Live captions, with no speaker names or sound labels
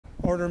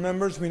Order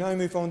members, we now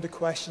move on to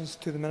questions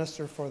to the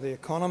Minister for the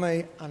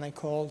Economy, and I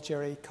call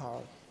Jerry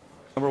Carroll.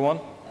 Number 1.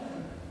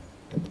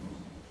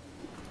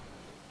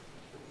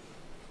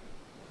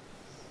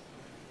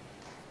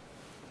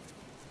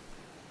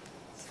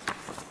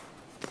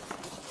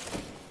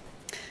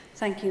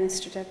 Thank you,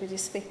 Mr Deputy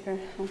Speaker,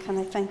 and can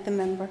I thank the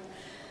member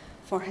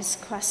for his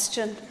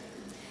question.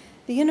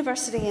 The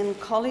University and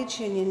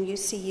College Union,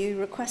 UCU,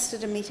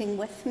 requested a meeting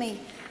with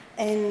me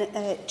in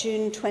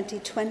June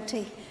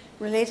 2020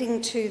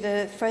 relating to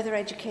the Further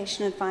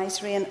Education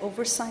Advisory and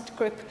Oversight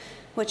Group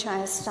which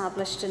I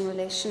established in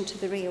relation to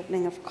the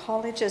reopening of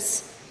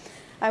colleges.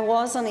 I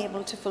was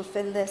unable to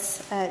fulfil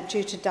this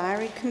due to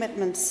diary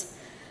commitments.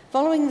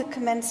 Following the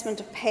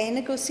commencement of pay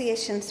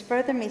negotiations,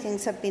 further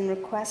meetings have been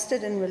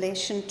requested in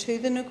relation to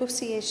the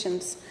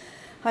negotiations.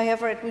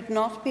 However, it would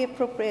not be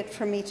appropriate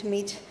for me to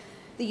meet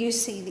the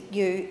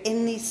UCU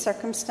in these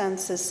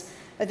circumstances.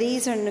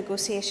 These are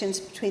negotiations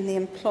between the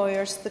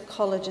employers, the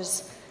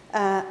colleges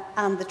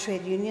and the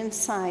trade union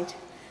side.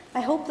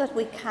 I hope that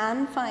we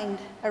can find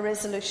a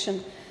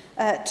resolution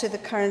to the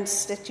current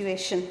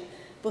situation.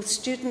 Both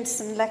students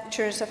and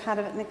lecturers have had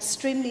an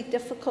extremely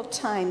difficult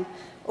time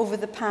over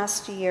the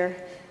past year,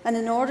 and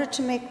in order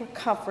to make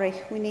recovery,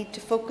 we need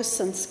to focus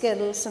on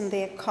skills and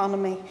the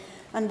economy,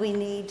 and we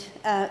need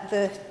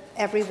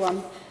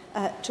everyone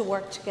to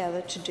work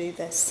together to do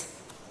this.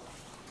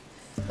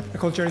 I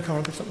call Jerry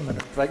Carroll for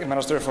supplementary. Thank you,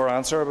 Minister, for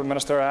answer. But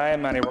Minister, I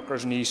and many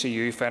workers in the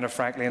ECU find it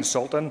frankly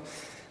insulting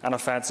and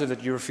offensive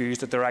that you refuse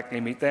to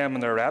directly meet them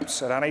and their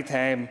reps at any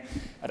time,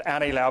 at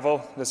any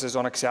level. This is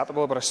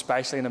unacceptable, but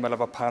especially in the middle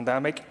of a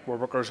pandemic where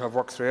workers have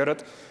worked through it.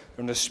 They're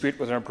in dispute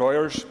with their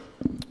employers.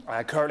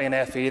 Currently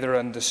in FE, they're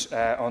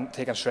on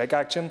taking strike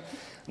action.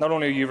 Not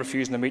only are you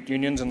refusing to meet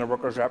unions and their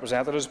workers'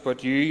 representatives,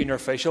 but you and your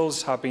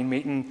officials have been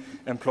meeting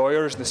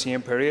employers in the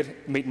same period,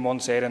 meeting one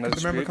side in a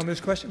dispute. Come to this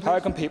question, how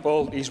can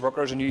people, these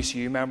workers and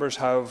UCU members,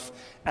 have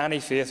any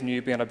faith in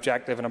you being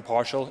objective and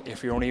impartial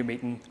if you're only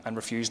meeting and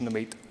refusing to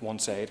meet one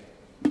side?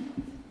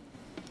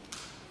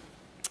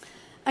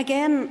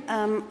 Again,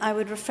 I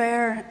would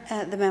refer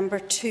the member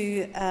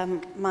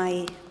to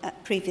my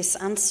previous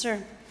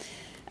answer.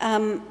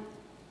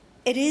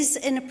 It is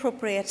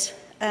inappropriate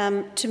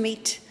to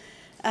meet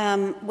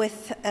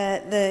with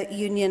the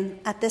union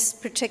at this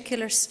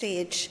particular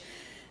stage.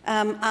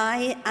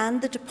 I and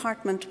the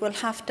department will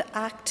have to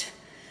act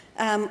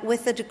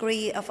with a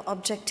degree of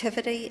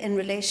objectivity in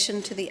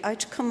relation to the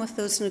outcome of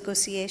those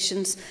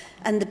negotiations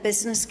and the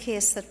business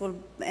case that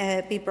will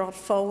be brought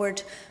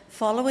forward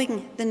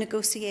following the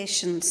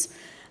negotiations.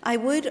 I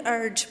would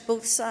urge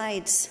both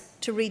sides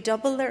to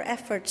redouble their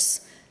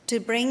efforts to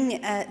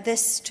bring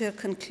this to a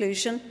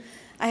conclusion.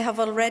 I have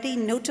already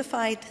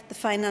notified the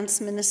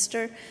Finance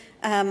Minister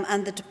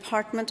and the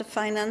Department of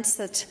Finance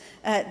that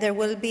there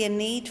will be a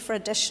need for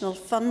additional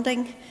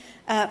funding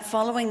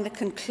following the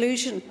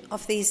conclusion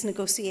of these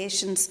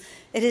negotiations.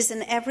 It is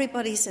in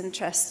everybody's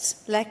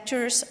interests,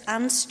 lecturers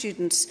and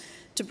students,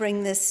 to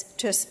bring this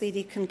to a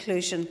speedy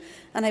conclusion.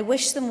 And I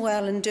wish them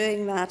well in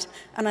doing that,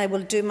 and I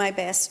will do my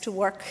best to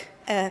work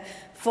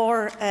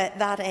for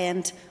that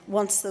end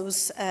once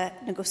those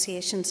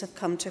negotiations have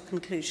come to a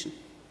conclusion.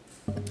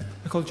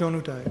 I call John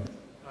O'Dowd.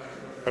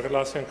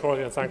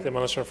 And thank the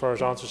Minister for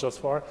his answers thus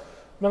far.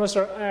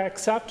 Minister, I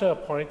accept to a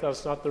point that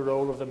it's not the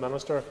role of the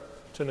Minister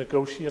to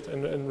negotiate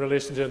in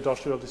relation to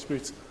industrial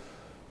disputes.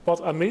 But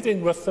a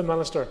meeting with the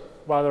Minister,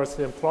 whether it's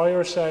the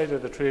employer side or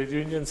the trade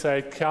union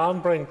side, can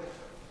bring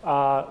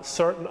a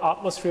certain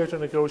atmosphere to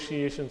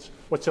negotiations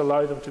which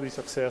allow them to be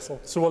successful.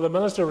 So will the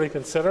Minister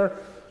reconsider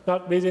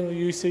not meeting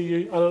the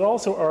UCU? And I'd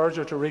also urge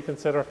her to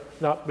reconsider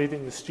not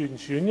meeting the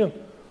Students' Union,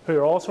 who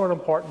are also an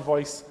important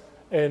voice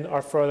in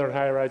our further and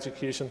higher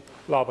education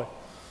lobby.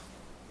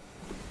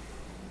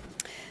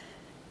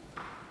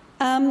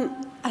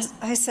 As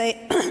I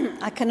say,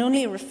 I can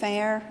only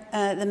refer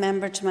the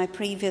member to my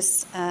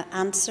previous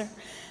answer.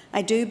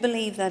 I do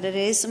believe that it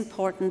is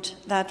important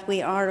that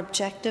we are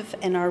objective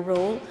in our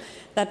role,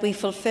 that we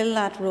fulfil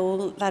that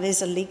role that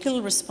is a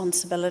legal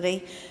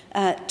responsibility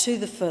to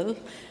the full,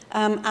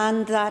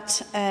 and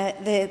that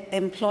the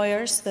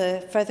employers,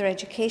 the further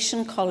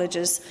education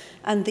colleges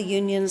and the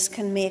unions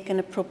can make an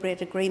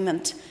appropriate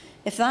agreement.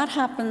 If that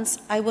happens,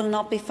 I will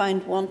not be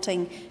found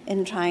wanting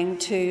in trying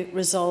to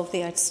resolve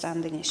the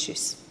outstanding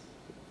issues.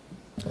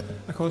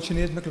 I call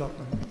Sinead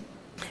McLaughlin.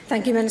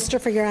 Thank you, Minister,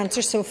 for your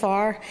answer so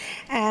far.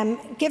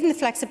 Given the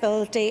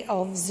flexibility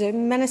of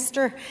Zoom,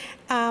 Minister,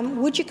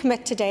 would you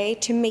commit today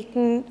to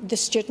meeting the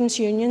students'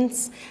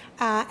 unions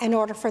in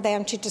order for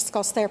them to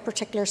discuss their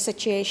particular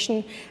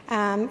situation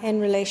in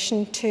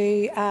relation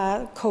to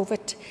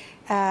COVID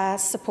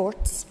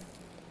supports?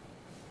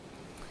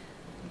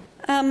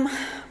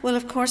 Well,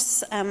 of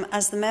course,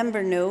 as the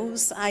member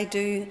knows, I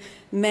do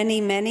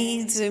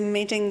many Zoom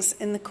meetings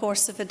in the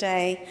course of a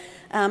day,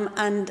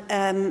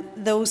 and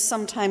those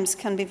sometimes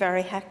can be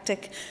very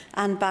hectic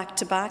and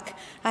back-to-back.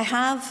 I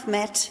have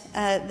met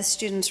the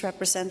students'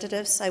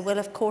 representatives. I will,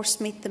 of course,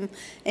 meet them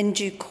in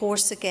due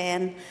course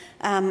again,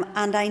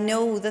 and I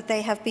know that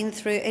they have been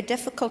through a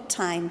difficult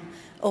time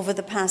over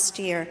the past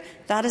year.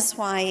 That is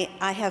why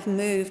I have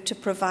moved to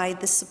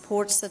provide the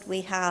supports that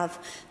we have,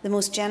 the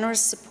most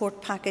generous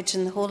support package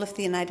in the whole of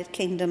the United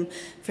Kingdom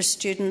for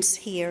students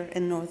here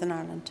in Northern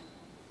Ireland.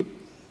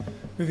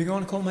 Moving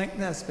on, call Mike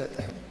Nesbitt.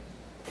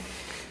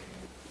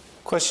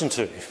 Question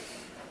 2.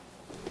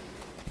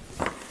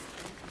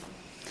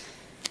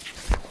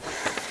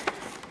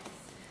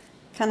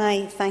 Can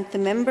I thank the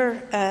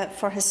member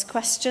for his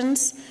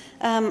questions?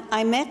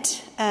 I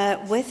met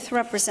with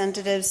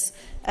representatives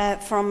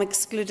from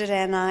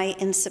ExcludedNI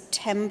in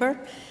September,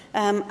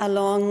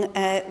 along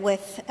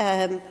with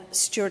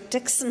Stuart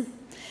Dixon.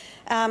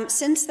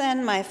 Since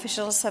then, my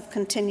officials have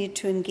continued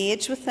to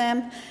engage with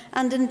them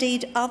and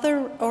indeed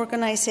other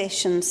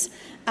organisations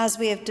as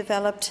we have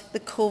developed the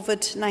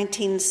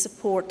COVID-19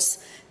 supports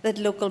that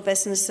local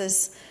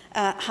businesses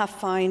have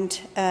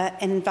found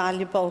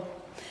invaluable.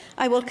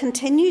 I will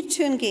continue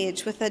to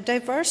engage with a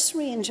diverse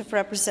range of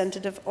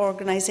representative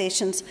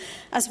organisations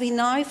as we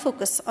now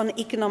focus on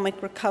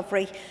economic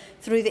recovery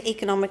through the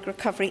Economic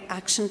Recovery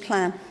Action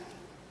Plan.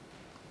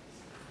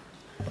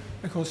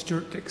 I call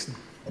Stuart Dixon.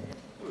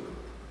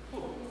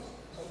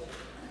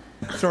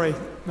 Sorry,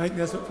 Mike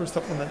Nesbitt for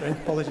supplementary.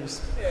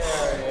 Apologies.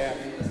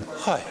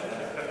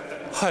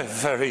 How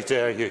very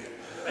dare you?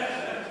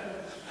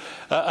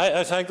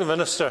 I thank the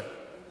Minister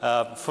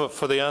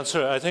for the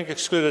answer. I think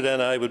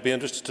ExcludedNI would be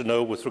interested to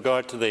know, with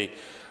regard to the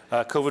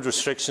COVID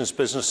Restrictions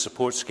Business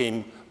Support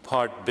Scheme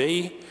Part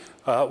B,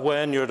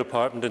 when your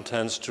department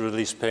intends to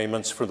release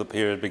payments for the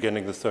period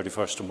beginning the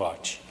 31st of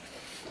March.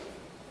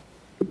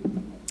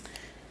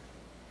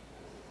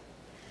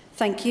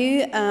 Thank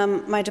you.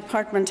 My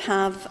department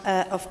have,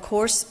 of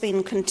course,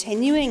 been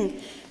continuing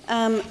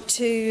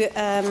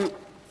to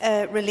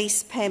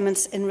release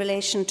payments in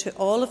relation to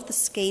all of the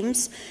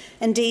schemes.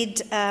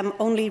 Indeed,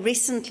 only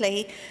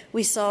recently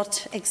we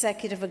sought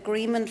executive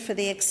agreement for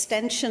the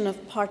extension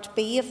of Part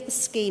B of the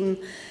scheme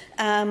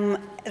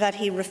that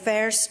he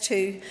refers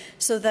to,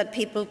 so that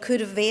people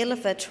could avail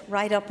of it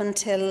right up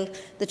until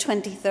the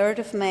 23rd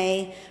of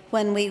May,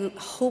 when we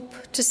hope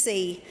to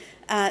see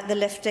the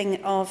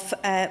lifting of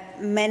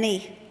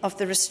many of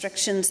the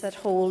restrictions that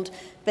hold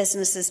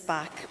businesses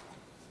back.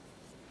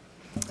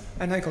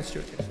 And Michael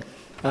Stewart.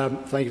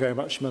 Thank you very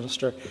much,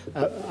 Minister,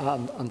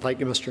 and thank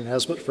you, Mr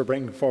Nesbitt, for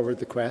bringing forward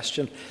the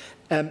question.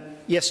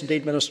 Yes,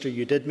 indeed, Minister,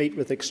 you did meet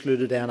with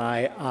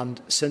ExcludedNI, and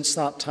since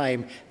that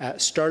time,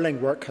 sterling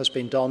work has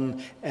been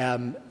done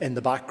in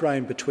the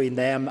background between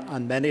them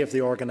and many of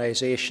the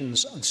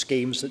organisations and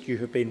schemes that you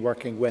have been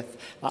working with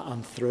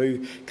and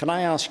through. Can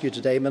I ask you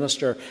today,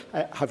 Minister,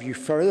 have you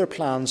further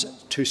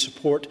plans to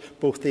support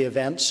both the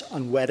events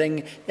and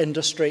wedding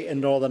industry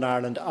in Northern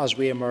Ireland as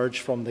we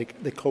emerge from the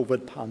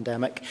COVID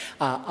pandemic,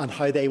 and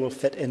how they will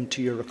fit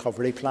into your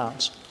recovery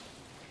plans?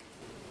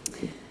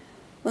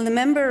 Well, the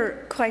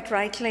member quite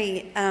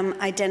rightly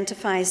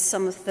identifies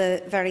some of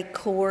the very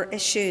core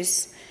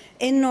issues.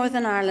 In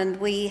Northern Ireland,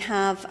 we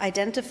have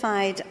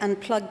identified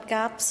and plugged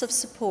gaps of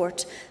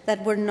support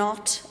that were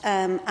not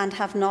and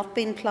have not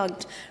been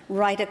plugged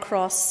right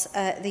across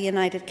the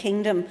United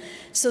Kingdom.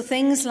 So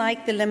things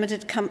like the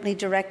Limited Company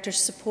Director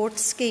Support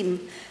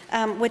Scheme,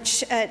 which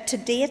to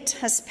date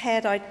has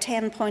paid out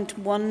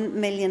 £10.1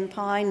 million,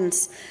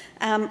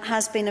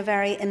 has been a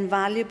very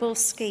invaluable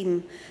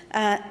scheme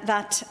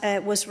that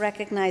was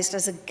recognised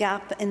as a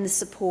gap in the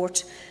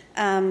support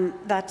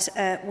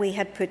that we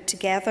had put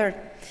together.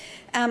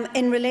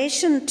 In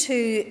relation to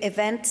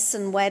events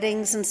and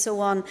weddings and so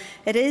on,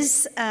 it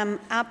is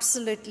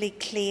absolutely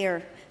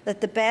clear that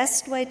the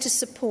best way to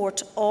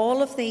support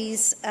all of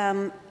these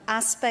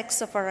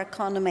aspects of our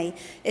economy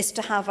is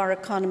to have our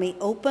economy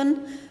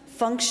open,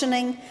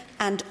 functioning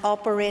and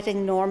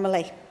operating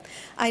normally.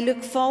 I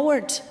look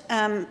forward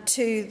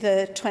to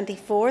the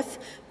 24th,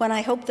 when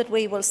I hope that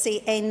we will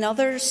see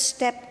another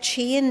step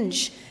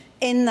change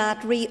in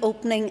that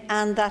reopening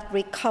and that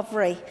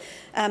recovery,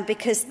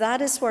 because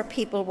that is where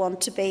people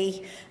want to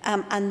be,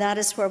 and that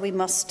is where we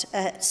must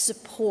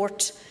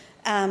support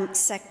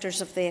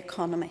sectors of the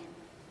economy.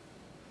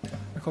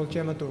 I call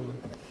Gemma Dolan.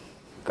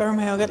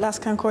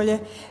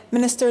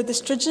 Minister, the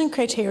stringent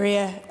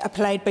criteria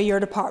applied by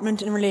your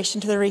department in relation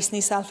to the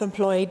recently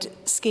self-employed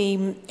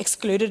scheme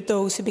excluded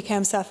those who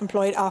became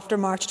self-employed after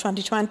March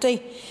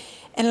 2020.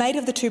 In light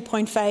of the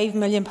 £2.5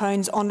 million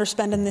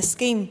underspent in this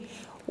scheme,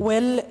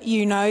 will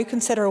you now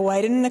consider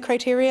widening the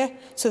criteria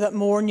so that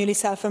more newly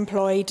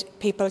self-employed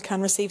people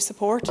can receive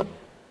support?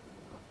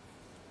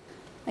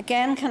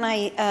 Again, can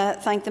I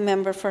thank the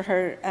member for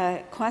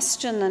her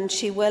question, and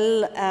she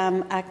will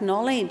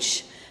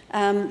acknowledge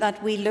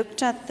that we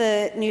looked at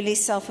the newly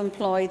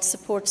self-employed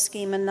support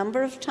scheme a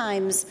number of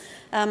times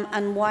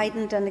and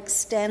widened and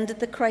extended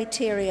the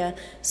criteria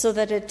so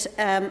that it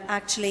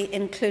actually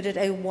included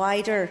a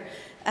wider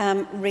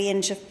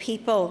range of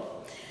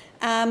people.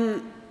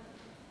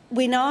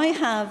 We now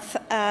have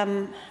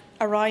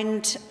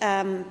around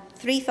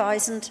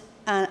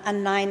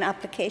 3,009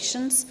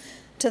 applications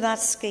to that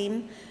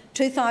scheme.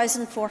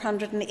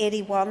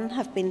 2,481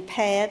 have been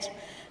paid,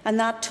 and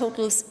that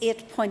totals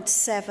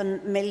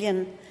 £8.7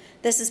 million.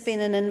 This has been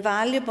an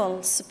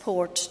invaluable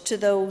support to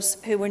those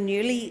who were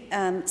newly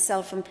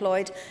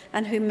self-employed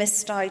and who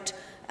missed out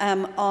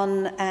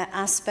on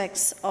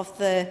aspects of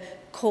the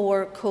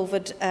core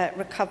COVID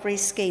recovery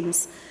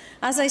schemes.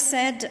 As I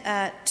said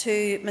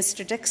to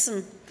Mr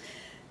Dixon,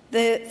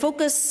 the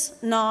focus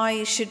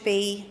now should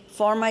be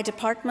for my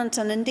department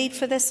and indeed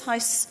for this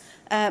House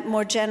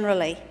more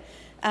generally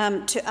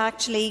to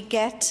actually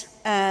get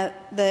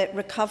the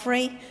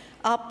recovery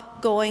up,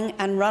 going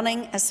and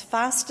running as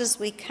fast as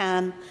we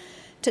can.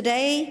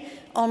 Today,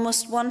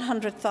 almost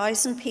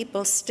 100,000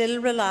 people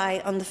still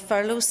rely on the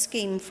furlough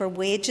scheme for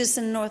wages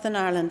in Northern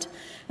Ireland,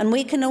 and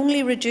we can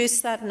only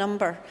reduce that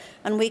number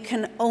and we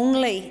can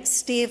only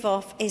stave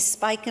off a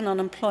spike in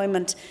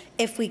unemployment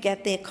if we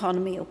get the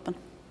economy open.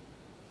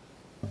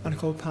 And I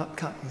call Pat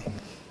Catton.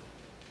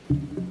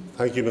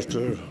 Thank you,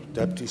 Mr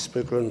Deputy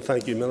Speaker, and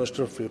thank you,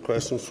 Minister, for your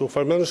questions so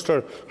far.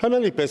 Minister, how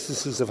many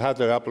businesses have had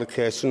their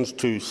applications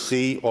to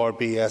C or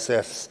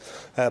BSS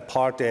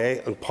Part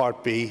A and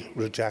Part B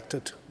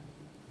rejected?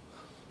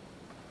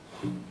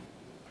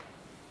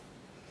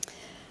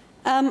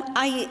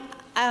 I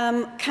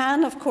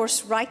can, of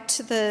course, write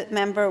to the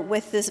member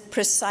with the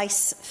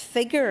precise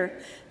figure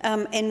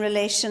in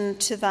relation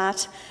to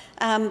that.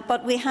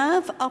 But we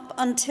have, up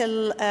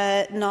until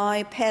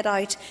now, paid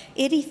out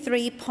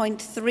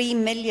 £83.3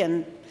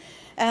 million.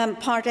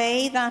 Part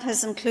A, that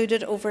has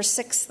included over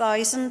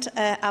 6,000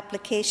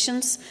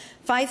 applications.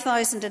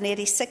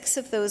 5,086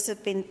 of those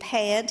have been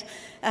paid.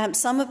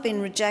 Some have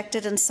been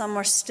rejected and some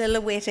are still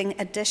awaiting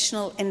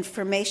additional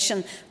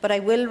information. But I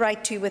will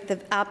write to you with the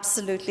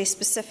absolutely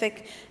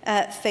specific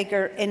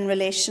figure in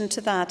relation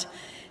to that.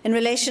 In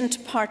relation to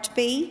Part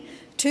B,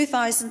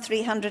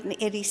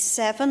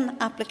 2,387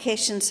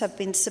 applications have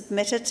been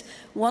submitted,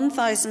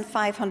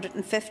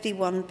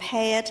 1,551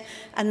 paid,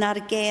 and that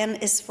again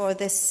is for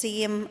the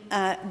same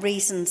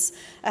reasons,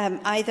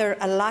 either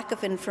a lack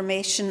of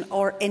information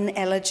or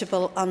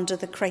ineligible under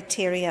the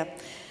criteria.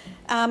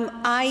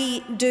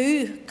 I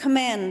do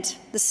commend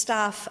the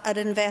staff at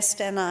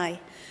ExcludedNI,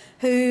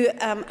 who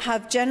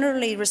have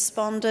generally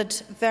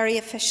responded very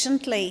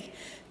efficiently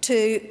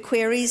to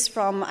queries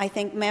from, I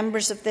think,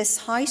 members of this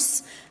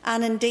House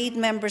and indeed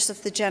members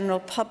of the general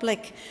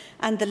public,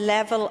 and the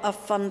level of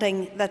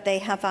funding that they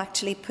have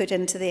actually put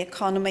into the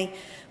economy,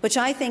 which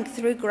I think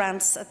through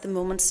grants at the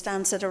moment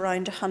stands at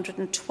around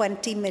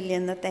 120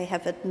 million that they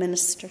have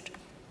administered.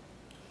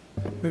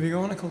 Moving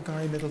on, I call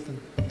Gary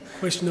Middleton.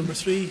 Question number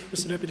 3,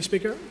 Mr Deputy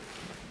Speaker.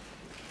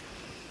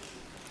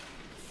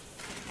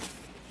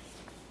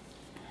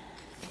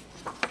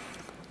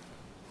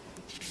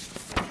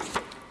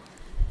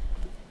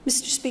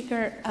 Mr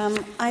Speaker,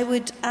 I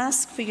would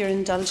ask for your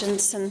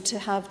indulgence and to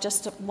have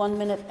just 1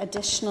 minute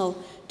additional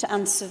to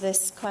answer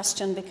this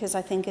question, because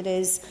I think it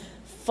is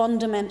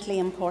fundamentally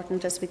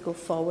important as we go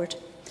forward.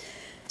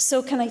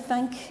 So can I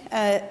thank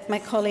my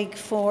colleague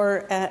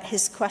for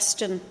his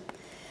question.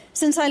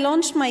 Since I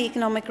launched my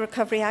Economic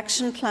Recovery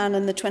Action Plan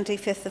on the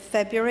 25th of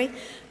February,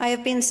 I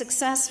have been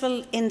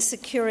successful in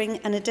securing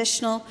an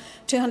additional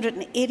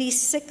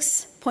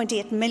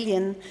 £286.8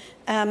 million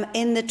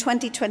in the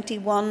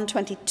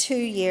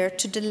 2021-22 year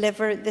to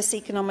deliver this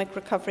Economic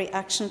Recovery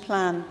Action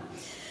Plan.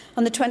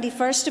 On the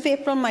 21st of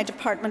April, my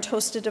department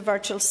hosted a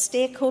virtual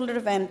stakeholder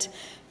event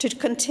to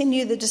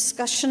continue the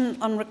discussion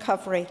on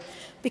recovery,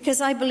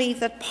 because I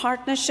believe that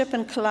partnership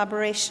and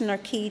collaboration are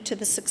key to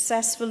the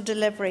successful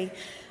delivery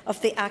of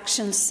the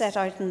actions set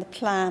out in the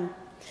plan.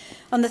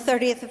 On the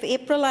 30th of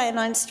April, I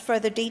announced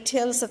further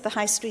details of the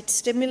High Street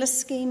Stimulus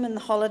Scheme and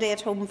the Holiday at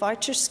Home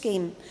Voucher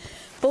Scheme.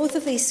 Both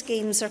of these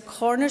schemes are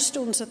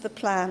cornerstones of the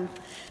plan.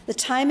 The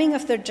timing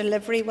of their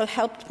delivery will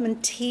help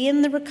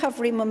maintain the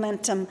recovery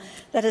momentum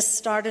that has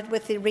started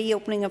with the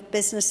reopening of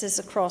businesses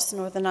across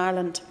Northern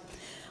Ireland.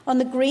 On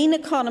the green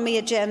economy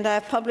agenda, I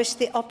have published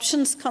the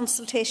options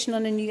consultation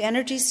on a new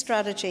energy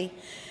strategy,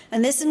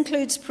 and this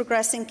includes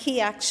progressing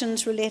key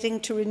actions relating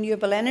to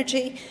renewable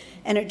energy,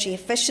 energy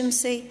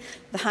efficiency,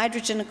 the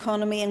hydrogen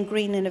economy and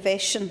green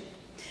innovation.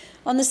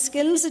 On the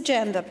skills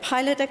agenda,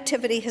 pilot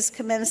activity has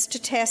commenced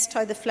to test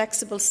how the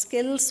Flexible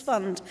Skills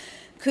Fund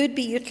could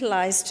be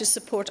utilised to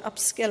support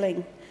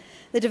upskilling.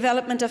 The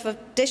development of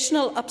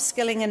additional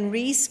upskilling and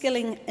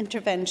reskilling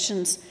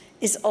interventions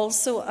is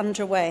also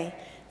underway.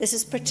 This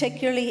is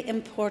particularly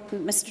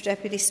important, Mr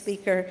Deputy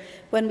Speaker,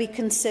 when we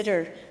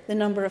consider the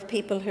number of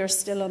people who are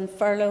still on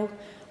furlough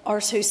or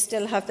who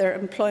still have their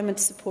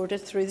employment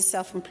supported through the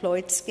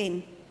self-employed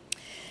scheme.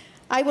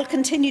 I will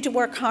continue to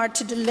work hard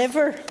to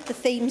deliver the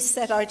themes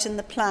set out in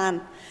the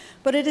plan,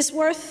 but it is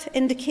worth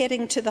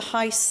indicating to the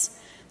House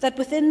that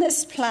within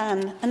this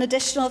plan, an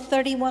additional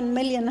 £31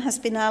 million has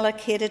been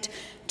allocated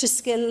to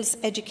skills,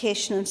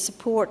 education and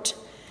support,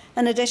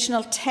 an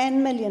additional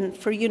 £10 million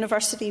for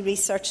university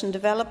research and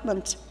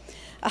development,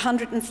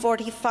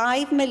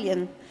 £145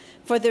 million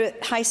for the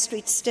High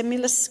Street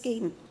Stimulus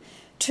Scheme,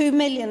 £2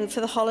 million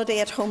for the Holiday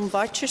at Home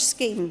Voucher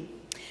Scheme,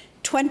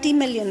 £20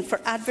 million for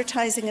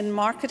advertising and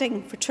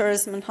marketing for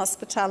tourism and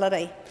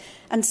hospitality,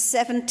 and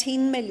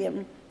 £17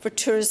 million for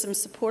tourism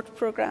support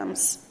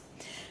programmes.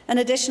 an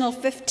additional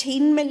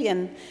 $15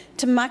 million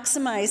to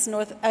maximise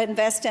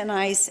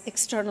InvestNI's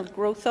external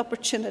growth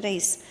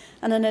opportunities,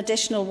 and an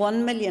additional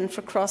 $1 million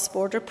for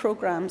cross-border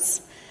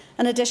programmes,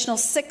 an additional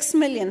 $6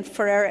 million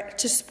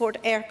to support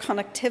air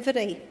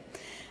connectivity,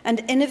 and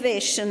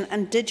innovation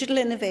and digital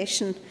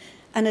innovation,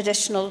 an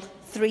additional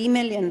 $3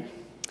 million.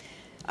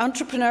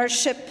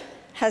 Entrepreneurship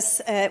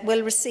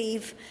will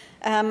receive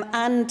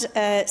and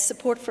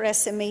support for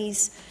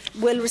SMEs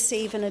will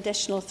receive an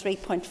additional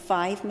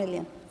 $3.5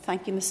 million.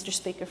 Thank you, Mr.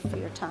 Speaker, for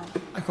your time.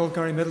 I call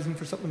Gary Middleton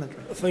for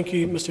supplementary. Thank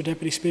you, Mr.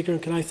 Deputy Speaker,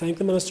 and can I thank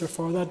the Minister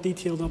for that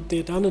detailed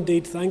update, and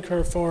indeed thank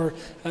her for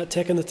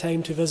taking the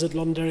time to visit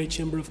Londonderry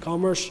Chamber of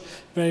Commerce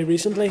very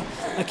recently.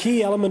 A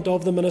key element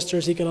of the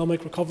Minister's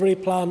economic recovery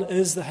plan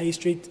is the High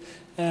Street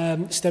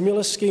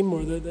stimulus scheme,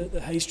 or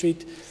the High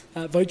Street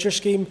voucher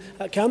scheme.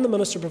 Can the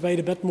Minister provide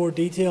a bit more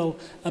detail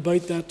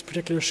about that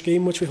particular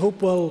scheme, which we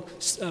hope will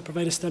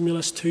provide a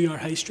stimulus to our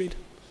High Street?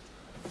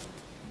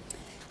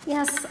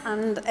 Yes,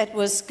 and it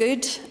was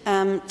good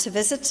to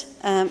visit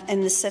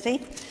in the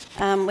city.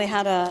 We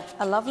had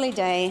a lovely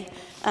day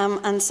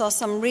and saw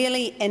some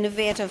really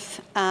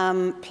innovative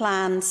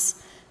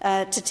plans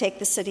to take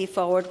the city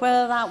forward,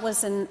 whether that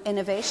was in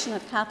innovation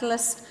at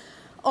Catalyst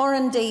or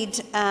indeed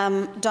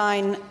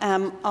down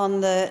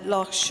on the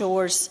Loch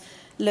Shores,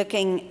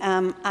 looking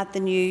at the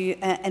new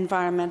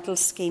environmental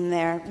scheme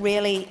there.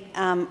 Really,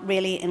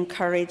 really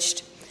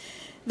encouraged.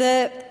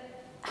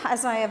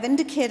 As I have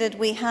indicated,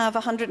 we have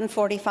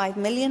 $145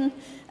 million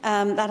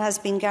that has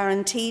been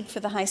guaranteed for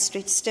the High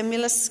Street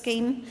stimulus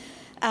scheme.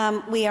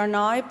 We are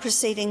now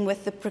proceeding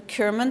with the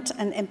procurement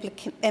and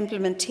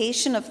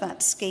implementation of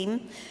that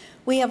scheme.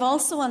 We have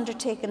also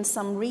undertaken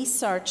some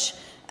research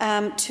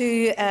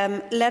to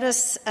let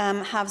us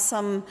have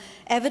some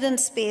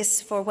evidence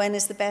base for when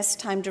is the best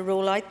time to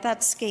roll out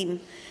that scheme.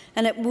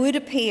 And it would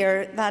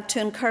appear that to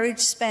encourage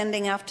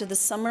spending after the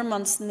summer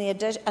months and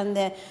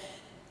the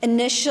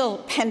initial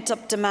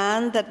pent-up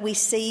demand that we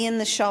see in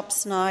the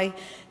shops now,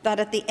 that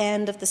at the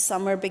end of the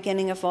summer,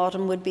 beginning of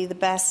autumn, would be the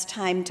best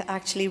time to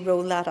actually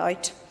roll that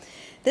out.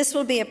 This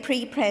will be a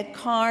prepaid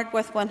card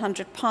worth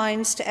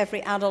 £100 to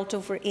every adult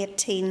over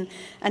 18,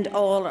 and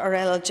all are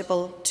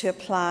eligible to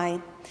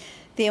apply.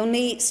 The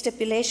only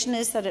stipulation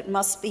is that it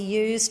must be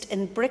used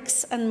in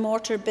bricks and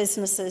mortar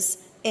businesses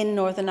in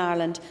Northern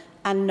Ireland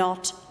and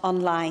not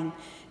online.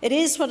 It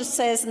is what it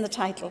says in the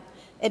title.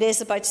 It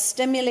is about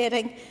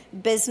stimulating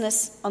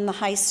business on the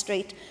high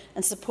street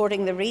and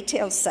supporting the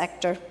retail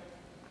sector,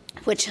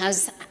 which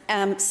has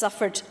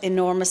suffered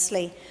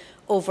enormously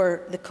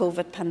over the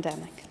COVID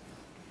pandemic.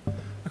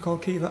 I call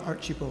Kiva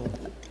Archibald.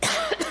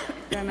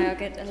 And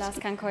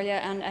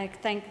I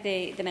thank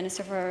the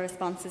Minister for her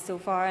responses so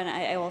far, and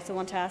I also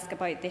want to ask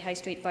about the High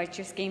Street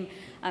voucher scheme,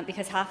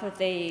 because half of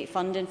the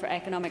funding for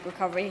economic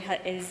recovery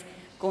is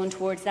going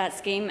towards that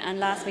scheme. And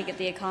last week at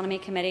the Economy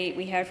Committee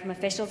we heard from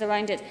officials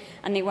around it,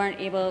 and they weren't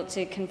able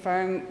to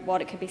confirm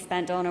what it could be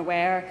spent on or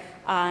where,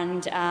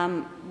 and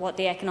what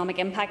the economic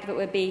impact of it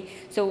would be.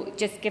 So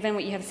just given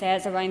what you have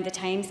said around the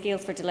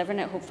timescales for delivering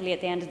it, hopefully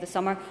at the end of the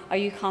summer, are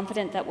you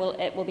confident that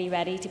it will be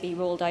ready to be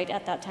rolled out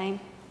at that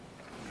time?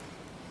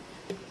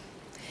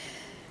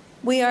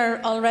 We are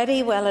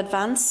already well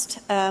advanced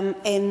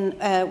in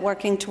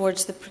working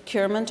towards the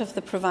procurement of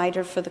the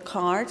provider for the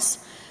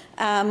cards.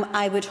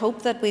 I would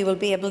hope that we will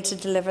be able to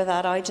deliver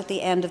that out at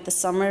the end of the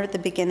summer, at the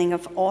beginning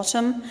of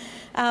autumn.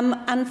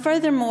 And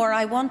furthermore,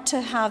 I want to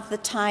have the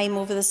time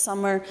over the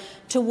summer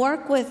to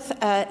work with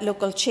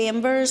local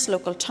chambers,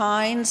 local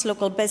towns,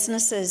 local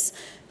businesses,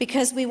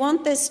 because we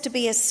want this to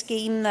be a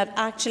scheme that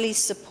actually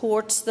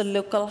supports the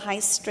local high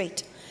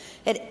street.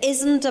 It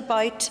isn't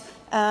about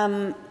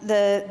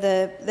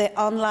the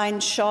online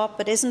shop.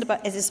 It is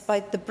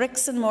about the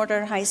bricks and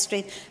mortar high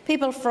street.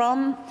 People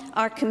from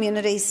our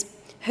communities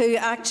who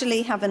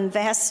actually have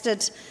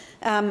invested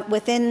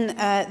within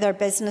their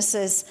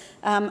businesses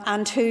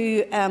and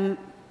who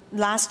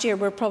last year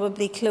were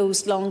probably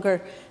closed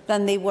longer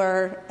than they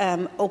were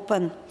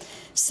open.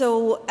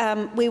 So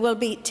we will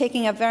be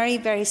taking a very,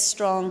 very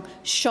strong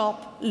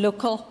shop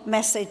local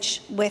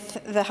message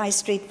with the High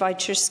Street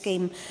voucher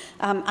scheme,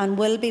 and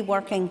will be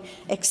working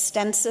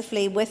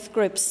extensively with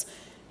groups,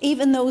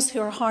 even those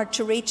who are hard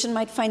to reach and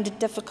might find it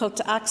difficult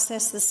to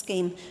access the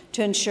scheme,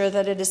 to ensure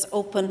that it is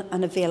open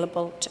and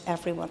available to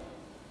everyone.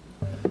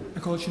 I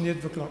call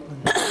Sinead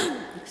McLaughlin.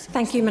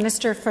 Thank you,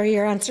 Minister, for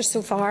your answers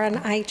so far, and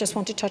I just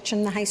want to touch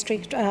on the High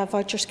Street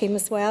voucher scheme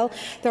as well.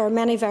 There are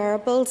many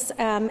variables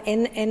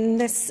in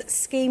this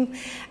scheme,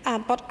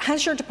 but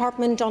has your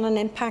department done an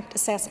impact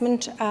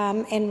assessment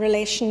in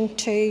relation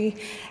to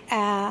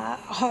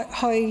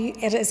how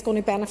it is going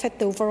to benefit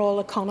the overall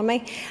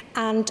economy,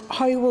 and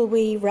how will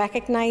we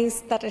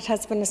recognise that it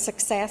has been a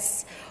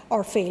success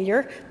or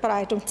failure? But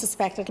I don't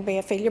suspect it will be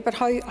a failure. But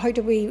how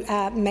do we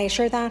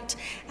measure that?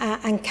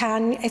 And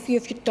if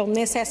you've done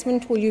the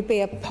assessment, will you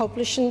be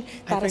publishing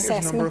that assessment? I think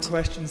there's a number of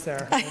questions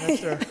there,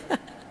 Minister.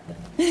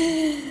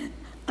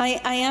 This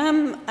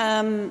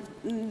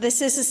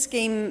is a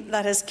scheme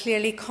that has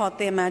clearly caught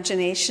the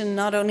imagination,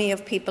 not only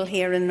of people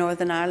here in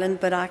Northern Ireland,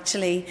 but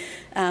actually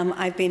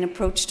I've been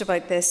approached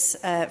about this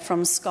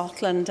from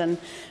Scotland and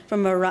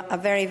from a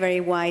very, very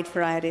wide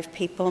variety of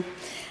people.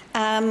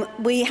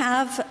 We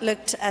have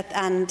looked at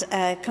and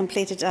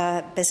completed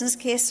a business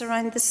case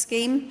around the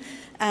scheme.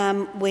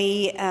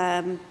 We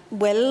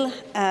will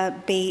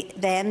be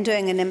then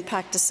doing an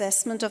impact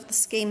assessment of the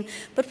scheme,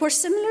 but where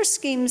similar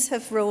schemes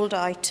have rolled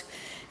out,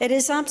 it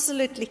is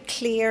absolutely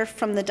clear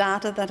from the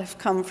data that have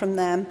come from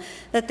them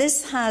that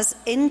this has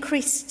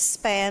increased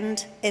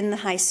spend in the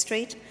high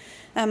street.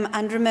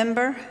 And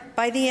remember,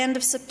 by the end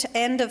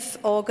of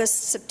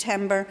August,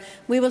 September,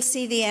 we will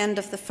see the end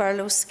of the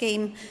furlough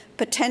scheme,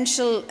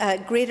 potential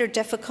greater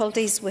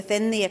difficulties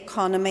within the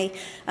economy,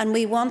 and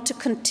we want to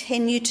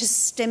continue to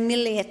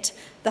stimulate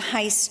the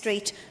high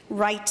street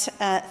right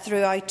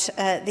throughout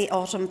the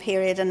autumn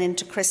period and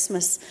into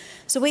Christmas.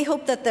 So we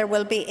hope that there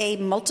will be a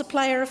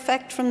multiplier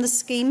effect from the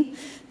scheme,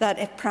 that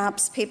if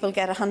perhaps people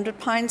get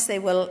 £100, they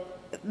will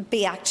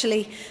be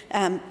actually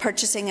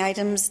purchasing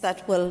items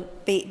that will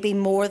be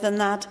more than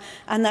that,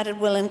 and that it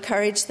will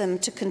encourage them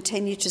to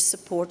continue to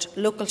support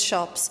local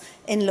shops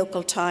in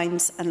local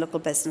towns and local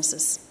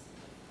businesses.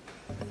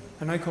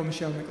 And I call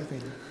Michelle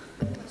McIlveen.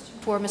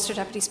 For Mr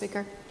Deputy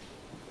Speaker.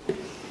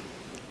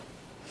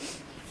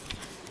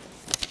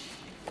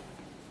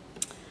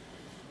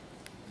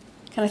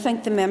 Can I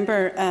thank the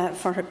member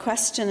for her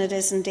question? It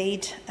is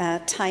indeed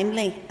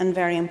timely and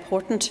very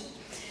important.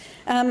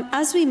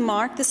 As we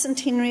mark the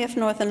centenary of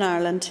Northern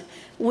Ireland,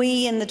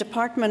 we in the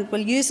Department will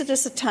use it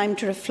as a time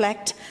to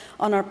reflect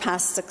on our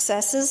past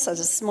successes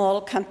as a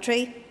small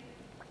country,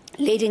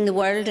 leading the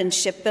world in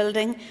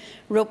shipbuilding,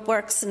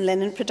 ropeworks and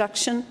linen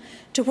production,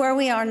 to where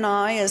we are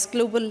now as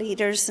global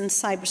leaders in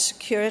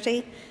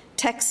cybersecurity,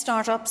 tech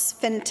startups,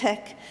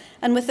 fintech,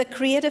 and with a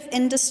creative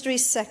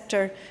industries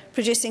sector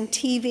producing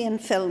TV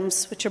and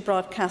films which are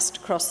broadcast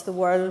across the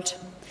world.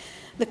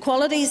 The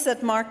qualities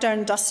that marked our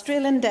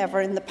industrial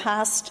endeavour in the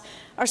past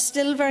are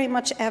still very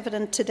much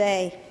evident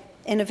today: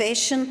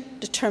 innovation,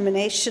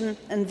 determination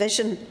and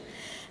vision.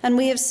 And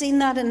we have seen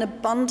that in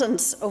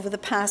abundance over the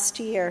past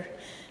year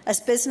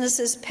as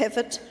businesses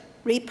pivot,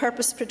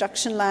 repurpose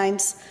production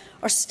lines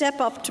or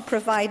step up to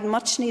provide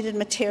much needed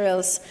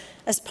materials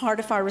as part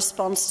of our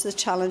response to the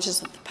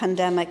challenges of the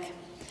pandemic.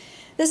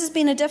 This has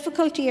been a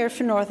difficult year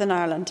for Northern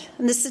Ireland,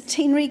 and the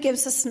centenary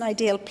gives us an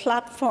ideal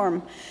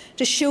platform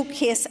to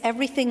showcase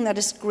everything that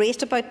is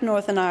great about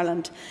Northern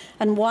Ireland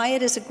and why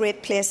it is a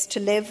great place to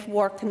live,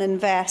 work and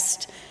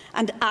invest,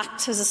 and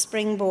act as a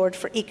springboard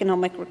for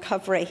economic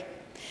recovery.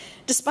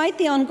 Despite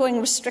the ongoing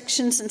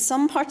restrictions in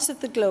some parts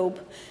of the globe,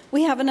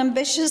 we have an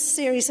ambitious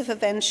series of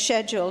events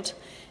scheduled,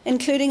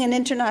 including an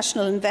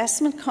international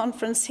investment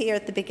conference here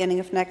at the beginning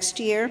of next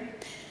year.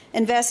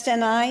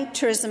 InvestNI,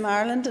 Tourism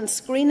Ireland and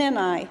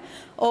ScreenNI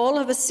all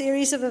have a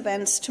series of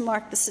events to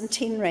mark the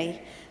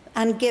centenary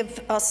and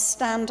give us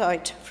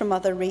standout from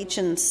other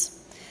regions.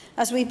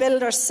 As we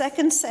build our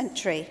second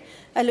century,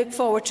 I look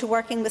forward to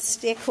working with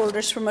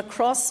stakeholders from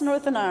across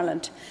Northern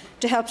Ireland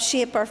to help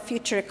shape our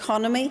future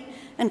economy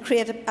and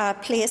create a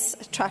place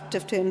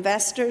attractive to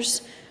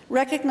investors,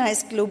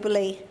 recognised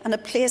globally, and a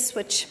place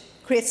which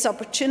creates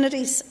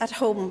opportunities at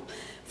home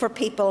for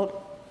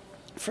people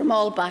from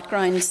all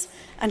backgrounds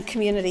and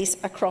communities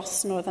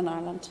across Northern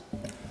Ireland.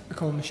 I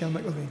call Michelle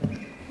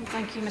McIlveen.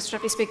 Thank you, Mr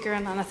Deputy Speaker,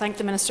 and I thank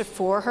the Minister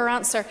for her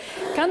answer.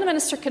 Can the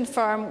Minister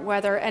confirm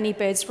whether any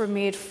bids were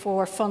made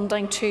for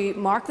funding to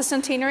mark the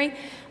centenary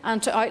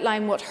and to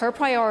outline what her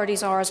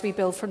priorities are as we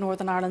build for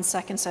Northern Ireland's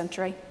second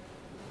century?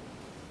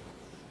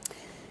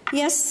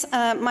 Yes,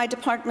 my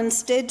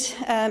departments did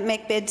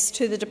make bids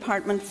to the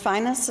Department of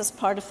Finance as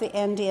part of the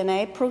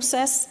NDNA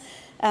process.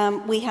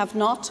 We have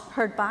not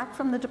heard back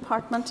from the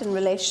department in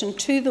relation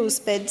to those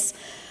bids.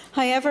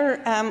 However,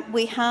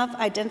 we have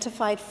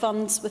identified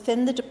funds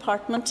within the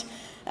department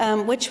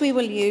which we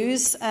will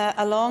use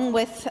along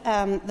with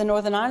the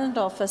Northern Ireland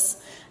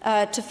office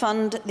to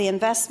fund the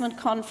investment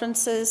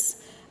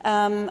conferences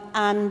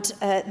and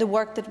the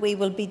work that we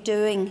will be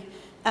doing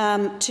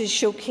to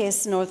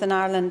showcase Northern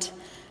Ireland.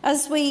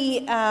 As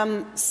we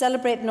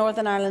celebrate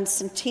Northern Ireland's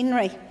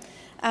centenary,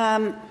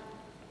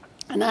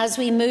 and as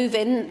we move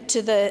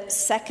into the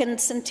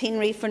second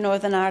centenary for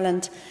Northern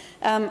Ireland,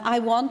 I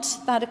want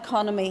that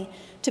economy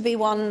to be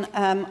one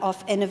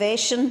of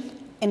innovation,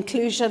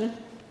 inclusion,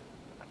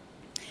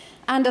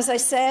 and, as I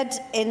said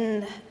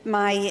in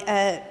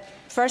my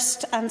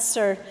first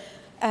answer,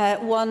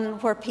 one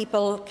where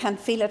people can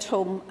feel at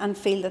home and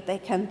feel that they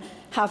can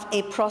have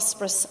a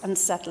prosperous and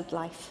settled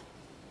life.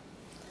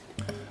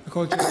 I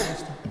call Jim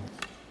Allister.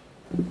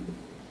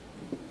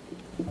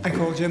 I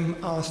call Jim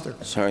Allister.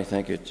 Sorry,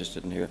 thank you. Just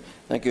didn't hear.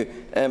 Thank you.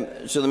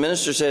 So the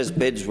Minister says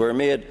bids were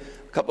made.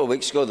 A couple of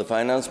weeks ago, the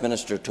Finance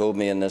Minister told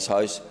me in this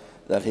House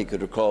that he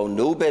could recall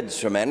no bids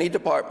from any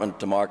department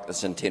to mark the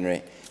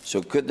centenary.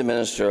 So could the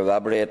Minister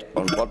elaborate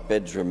on what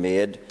bids were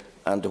made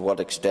and to what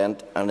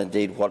extent, and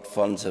indeed what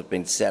funds have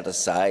been set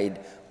aside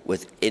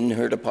within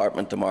her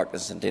department to mark the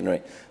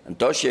centenary? And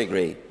does she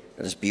agree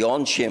that it's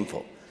beyond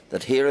shameful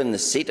that here in the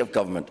seat of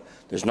government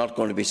there's not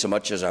going to be so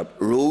much as a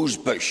rose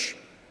bush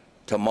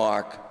to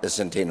mark the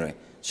centenary,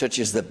 such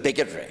as the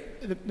bigotry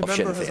The of member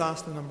Sinn has Féin?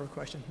 asked a number of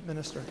questions.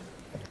 Minister.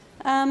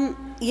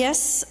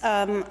 Yes,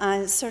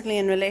 certainly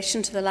in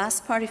relation to the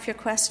last part of your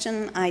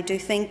question, I do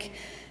think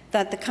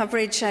that the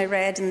coverage I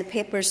read in the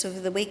papers over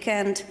the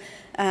weekend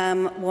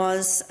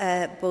was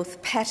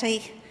both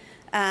petty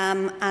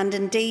and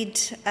indeed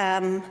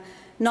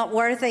not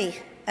worthy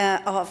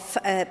of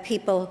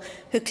people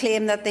who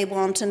claim that they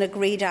want an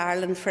agreed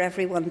Ireland for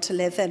everyone to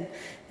live in.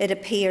 It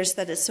appears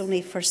that it's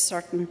only for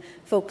certain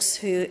folks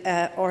who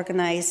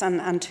organise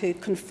and who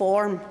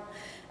conform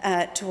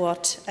to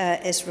what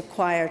is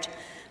required.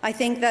 I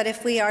think that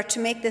if we are to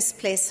make this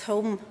place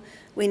home,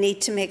 we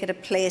need to make it a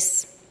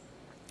place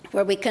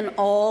where we can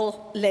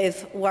all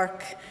live,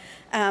 work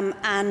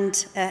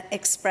and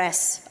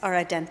express our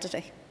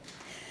identity.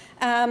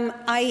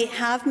 I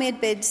have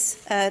made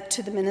bids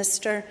to the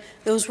Minister.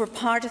 Those were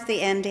part of the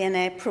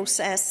NDNA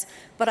process,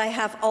 but I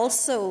have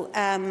also,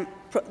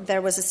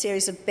 there was a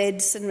series of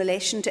bids in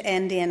relation to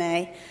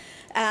NDNA,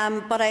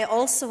 but I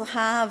also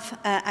have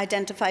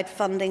identified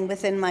funding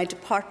within my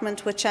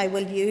department which I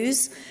will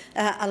use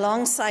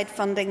alongside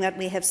funding that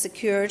we have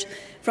secured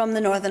from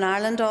the Northern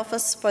Ireland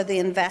office for the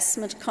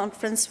investment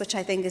conference, which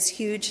I think is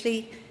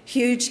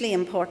hugely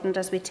important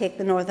as we take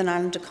the Northern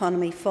Ireland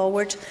economy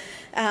forward.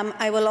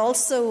 I will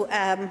also,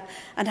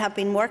 and have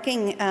been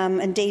working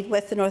indeed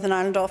with the Northern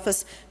Ireland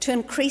office, to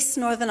increase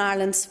Northern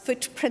Ireland's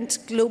footprint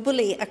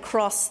globally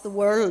across the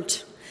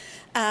world.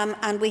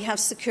 And we have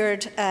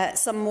secured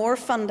some more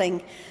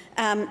funding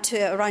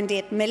to around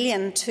 8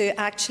 million to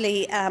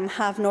actually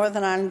have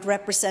Northern Ireland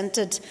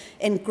represented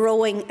in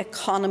growing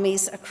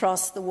economies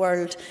across the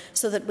world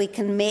so that we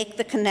can make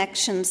the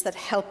connections that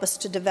help us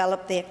to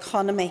develop the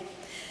economy.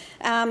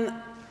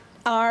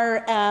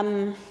 Our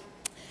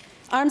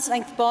arm's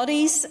length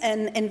bodies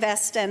in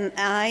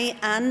InvestNI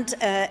and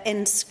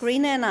in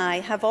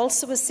ScreenNI have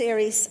also a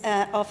series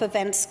of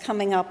events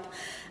coming up.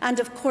 And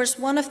of course,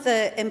 one of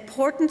the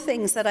important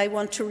things that I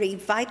want to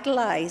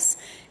revitalise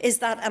is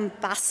that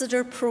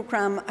ambassador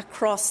programme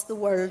across the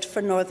world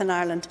for Northern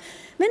Ireland.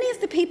 Many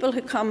of the people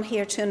who come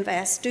here to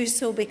invest do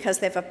so because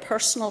they have a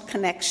personal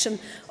connection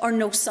or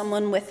know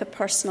someone with a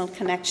personal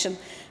connection.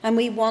 And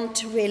we want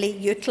to really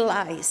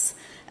utilise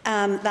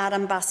that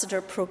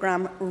ambassador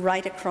programme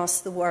right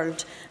across the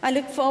world. I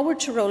look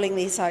forward to rolling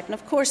these out, and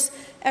of course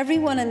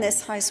everyone in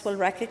this House will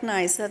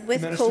recognise that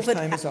with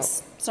COVID,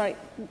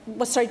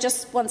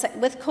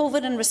 with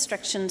COVID and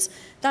restrictions,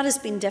 that has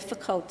been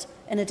difficult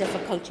in a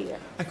difficult year.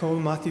 I call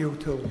Matthew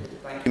O'Toole.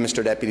 Thank you,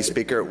 Mr Deputy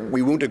Speaker.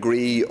 We won't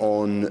agree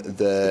on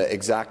the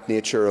exact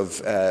nature of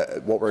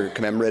what we're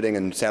commemorating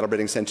and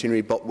celebrating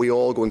centenary, but we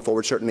all, going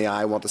forward, certainly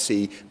I want to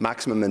see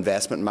maximum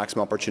investment and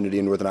maximum opportunity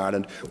in Northern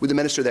Ireland. Would the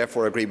Minister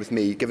therefore agree with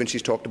me, given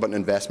she's talked about an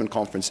investment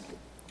conference,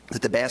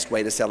 that the best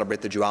way to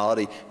celebrate the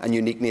duality and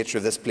unique nature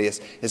of this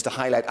place is to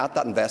highlight at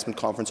that investment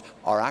conference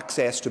our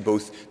access to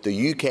both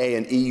the UK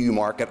and EU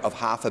market of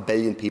 500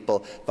 million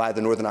people via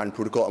the Northern Ireland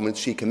Protocol, and will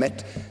she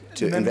commit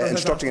to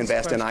instructing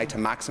InvestNI to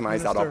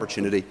maximise that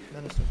opportunity?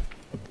 Minister.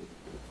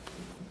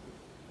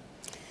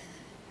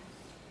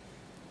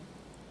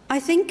 I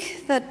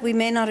think that we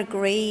may not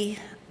agree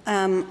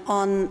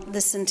on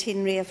the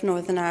centenary of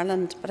Northern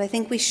Ireland, but I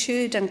think we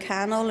should and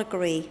can all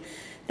agree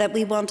that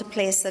we want a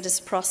place that is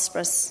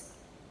prosperous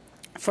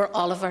for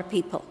all of our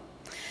people.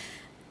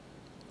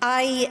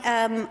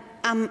 I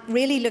am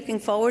really looking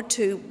forward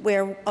to,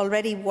 we're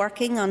already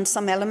working on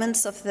some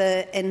elements of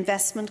the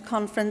investment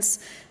conference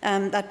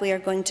that we are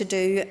going to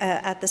do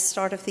at the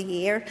start of the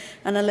year,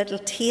 and a little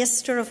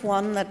taster of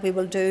one that we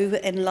will do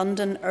in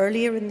London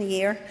earlier in the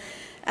year,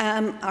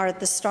 or at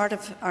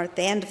the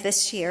end of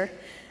this year.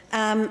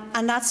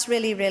 And that's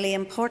really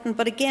important.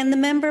 But again, the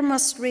member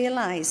must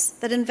realise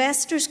that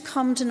investors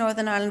come to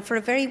Northern Ireland for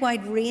a very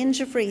wide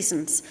range of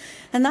reasons,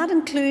 and that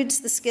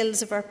includes the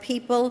skills of our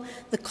people,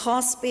 the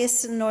cost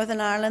base in Northern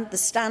Ireland, the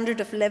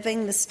standard of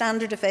living, the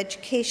standard of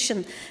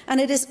education, and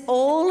it is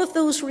all of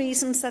those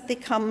reasons that they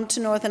come to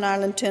Northern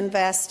Ireland to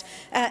invest,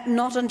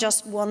 not on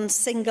just one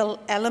single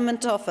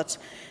element of it.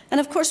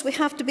 And of course, we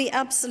have to be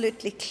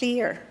absolutely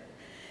clear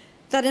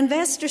that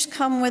investors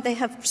come where they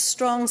have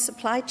strong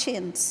supply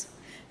chains.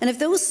 And if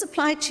those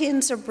supply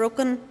chains are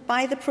broken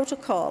by the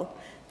protocol,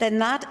 then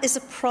that is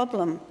a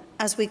problem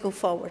as we go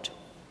forward.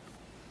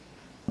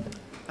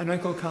 And I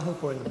call Cathal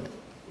Boylan.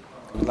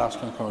 Last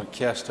one,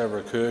 Kiest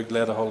Ever Coog.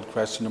 Let a hold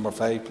question number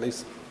 5,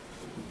 please.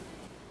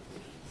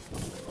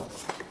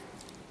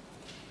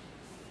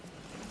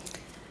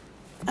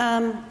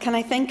 Can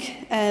I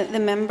thank the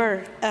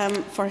member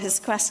for his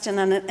question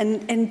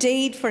and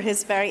indeed for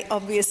his very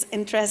obvious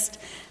interest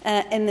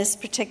in this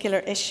particular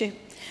issue.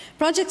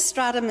 Project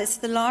Stratum is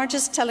the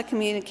largest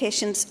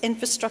telecommunications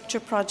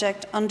infrastructure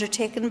project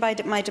undertaken by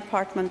my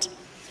department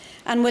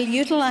and will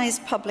utilise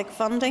public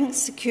funding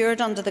secured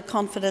under the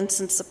Confidence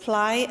and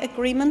Supply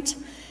Agreement,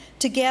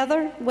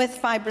 together with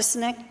fibrous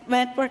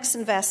networks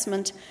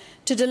investment,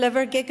 to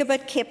deliver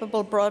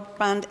gigabit-capable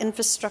broadband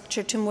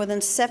infrastructure to more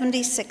than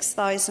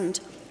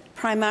 76,000,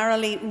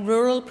 primarily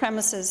rural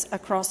premises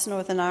across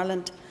Northern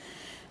Ireland.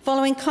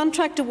 Following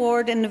contract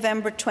award in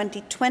November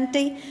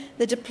 2020,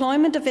 the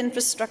deployment of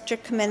infrastructure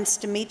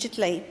commenced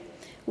immediately.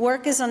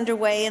 Work is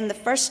underway in the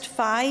first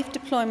 5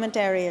 deployment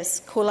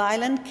areas: Coal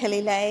Island,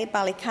 Killelea,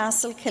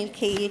 Ballycastle,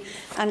 Kilkeel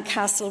and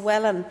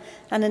Castlewellan.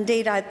 And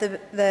indeed, I had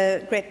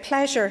the great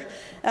pleasure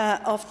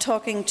of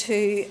talking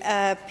to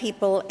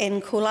people in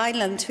Coal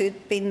Island who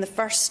had been the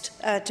first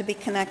to be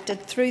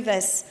connected through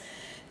this.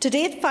 To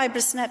date,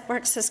 Fibrous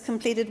Networks has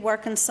completed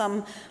work on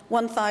some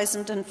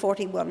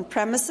 1,041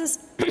 premises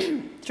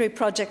through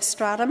Project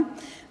Stratum,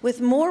 with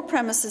more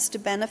premises to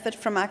benefit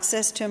from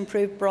access to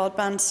improved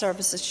broadband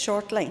services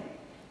shortly.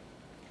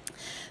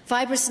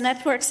 Fibrous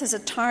Networks has a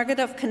target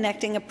of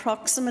connecting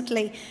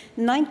approximately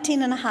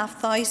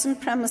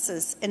 19,500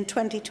 premises in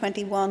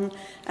 2021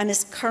 and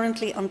is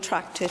currently on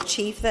track to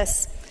achieve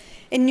this.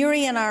 In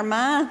Newry and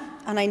Armagh,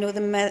 and I know the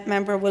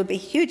member will be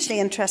hugely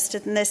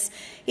interested in this,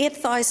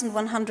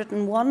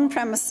 8,101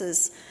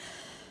 premises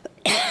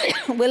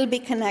will be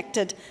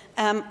connected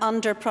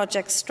under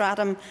Project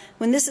Stratum.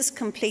 When this is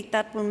complete,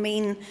 that will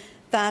mean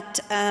that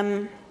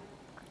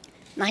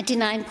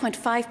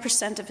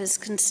 99.5% of his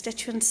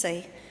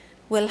constituency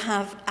will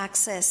have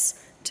access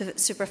to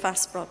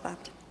superfast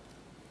broadband.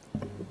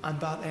 And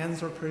that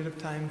ends our period of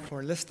time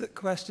for listed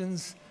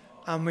questions.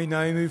 And we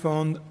now move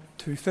on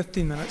to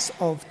 15 minutes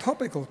of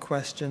topical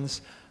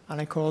questions.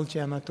 And I call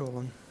Gemma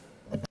Dolan.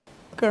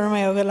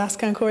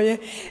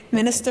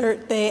 Minister,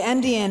 the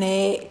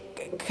NDNA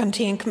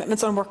contain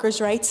commitments on workers'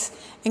 rights,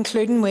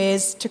 including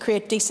ways to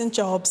create decent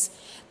jobs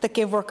that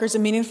give workers a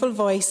meaningful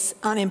voice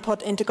and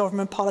input into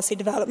government policy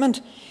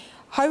development.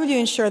 How will you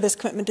ensure this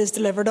commitment is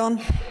delivered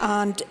on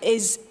and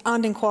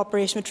in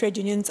cooperation with trade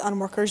unions and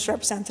workers'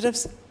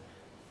 representatives?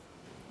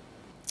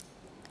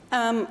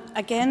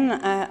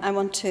 I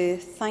want to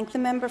thank the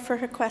member for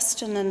her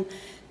question and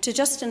to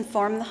just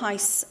inform the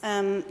House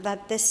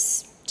that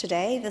this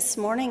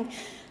morning,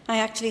 I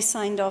actually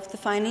signed off the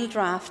final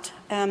draft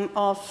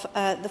of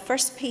the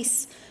first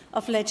piece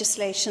of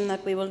legislation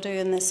that we will do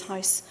in this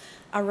House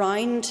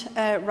around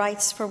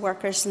rights for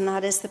workers, and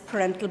that is the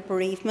parental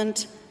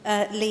bereavement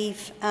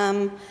leave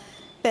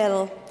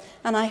bill.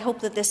 And I hope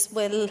that this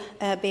will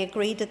be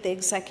agreed at the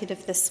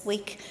Executive this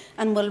week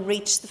and will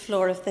reach the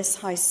floor of this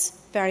House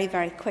very,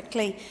 very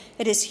quickly.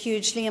 It is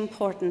hugely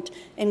important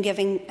in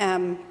giving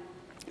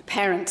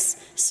parents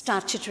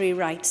statutory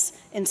rights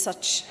in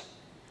such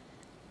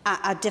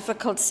a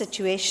difficult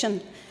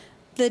situation.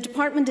 The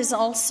Department is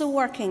also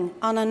working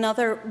on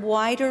another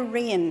wider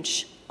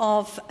range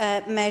of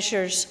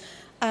measures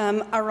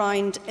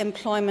around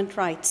employment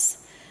rights.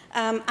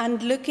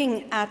 And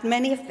looking at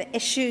many of the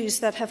issues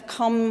that have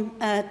come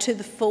to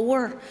the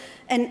fore,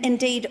 and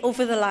indeed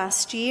over the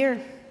last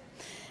year.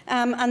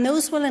 And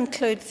those will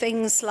include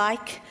things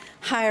like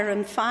hire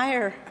and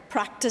fire, a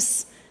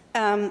practice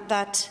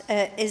that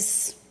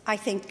is, I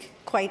think,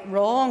 quite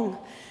wrong,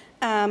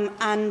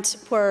 and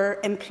where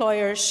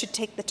employers should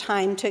take the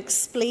time to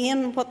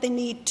explain what they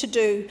need to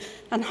do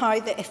and how,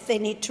 if they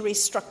need to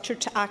restructure,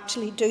 to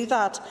actually do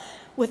that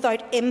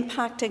without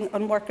impacting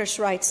on workers'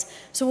 rights.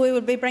 So we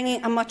will be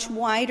bringing a much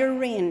wider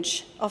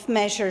range of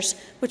measures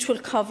which will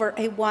cover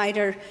a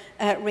wider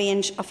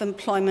range of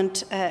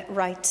employment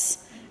rights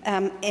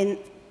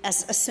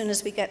as soon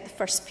as we get the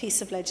first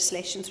piece of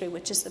legislation through,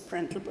 which is the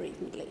parental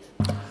bereavement leave.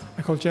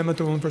 I call Gemma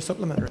Dolan for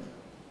supplementary.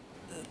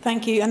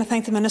 Thank you, and I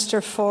thank the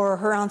Minister for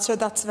her answer.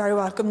 That's very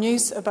welcome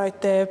news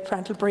about the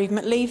parental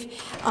bereavement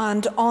leave.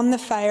 And on the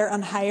fire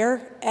and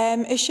hire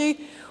issue,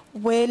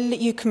 will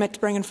you commit to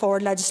bringing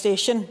forward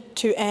legislation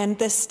to end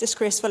this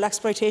disgraceful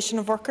exploitation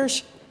of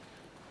workers?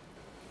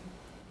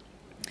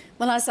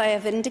 Well, as I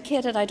have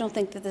indicated, I don't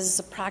think that this is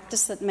a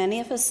practice that many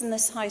of us in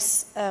this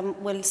House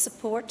will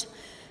support.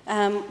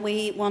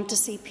 We want to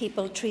see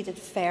people treated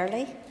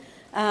fairly,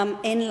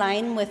 in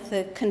line with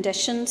the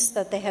conditions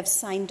that they have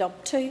signed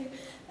up to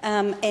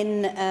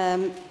in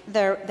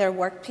their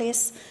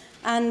workplace.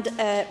 And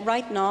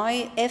right now,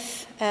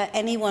 if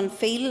anyone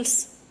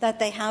feels that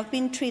they have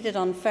been treated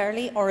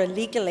unfairly or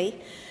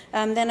illegally,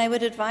 then I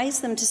would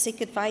advise them to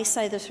seek advice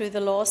either through the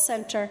Law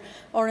Centre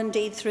or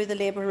indeed through the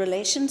Labour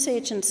Relations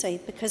Agency,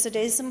 because it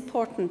is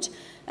important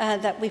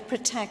that we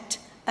protect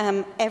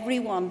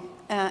everyone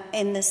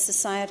in this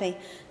society.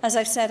 As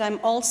I've said, I'm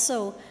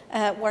also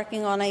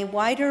working on a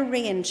wider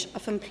range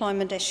of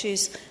employment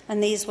issues,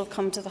 and these will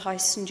come to the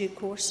House in due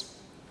course.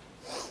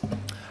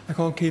 I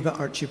call Kiva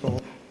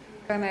Archibald.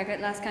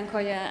 Margaret, last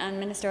and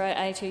Minister,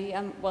 I too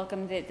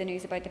welcome the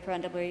news about the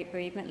parental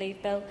bereavement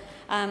leave bill.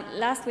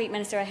 Last week,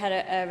 Minister, I had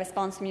a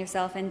response from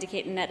yourself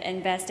indicating that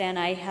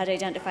InvestNI had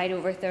identified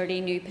over 30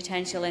 new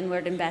potential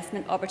inward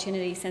investment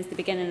opportunities since the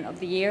beginning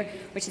of the year,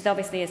 which is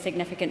obviously a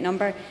significant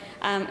number.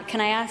 Can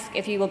I ask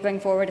if you will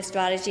bring forward a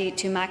strategy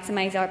to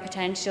maximise our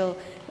potential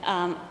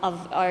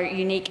of our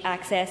unique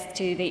access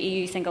to the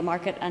EU single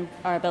market and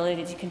our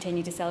ability to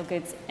continue to sell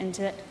goods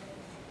into it?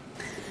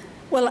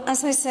 Well,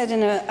 as I said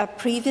in a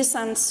previous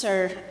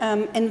answer,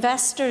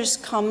 investors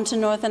come to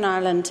Northern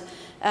Ireland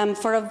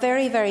for a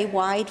very, very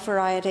wide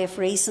variety of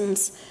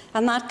reasons,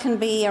 and that can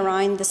be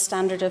around the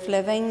standard of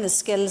living, the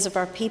skills of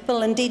our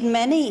people. Indeed,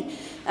 many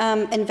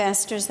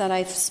investors that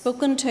I've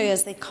spoken to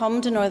as they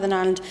come to Northern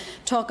Ireland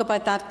talk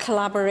about that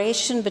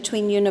collaboration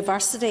between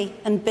university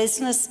and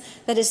business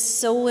that is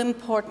so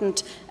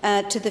important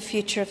to the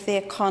future of the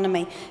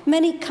economy.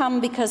 Many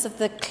come because of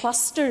the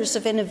clusters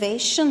of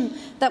innovation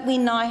that we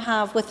now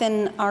have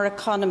within our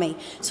economy.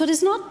 So it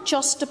is not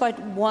just about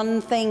one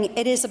thing,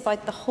 it is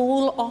about the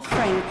whole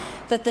offering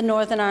that the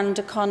Northern Ireland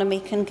economy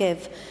can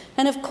give.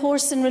 And of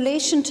course, in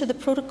relation to the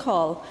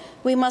protocol,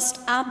 we must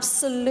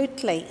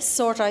absolutely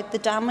sort out the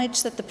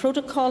damage that the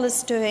protocol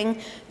is doing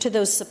to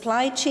those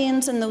supply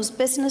chains and those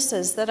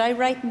businesses that I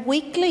write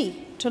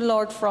weekly to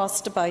Lord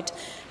Frost about,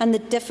 and the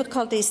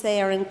difficulties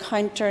they are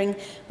encountering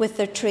with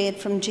their trade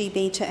from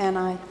GB to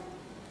NI.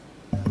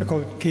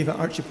 Kiva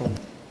Archibald.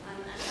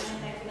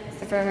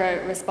 For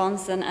her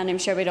response, and I'm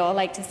sure we'd all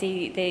like to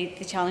see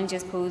the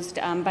challenges posed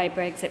by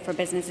Brexit for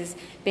businesses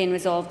being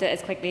resolved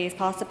as quickly as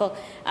possible.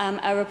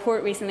 A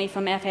report recently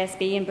from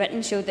FSB in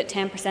Britain showed that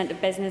 10% of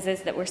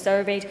businesses that were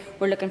surveyed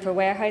were looking for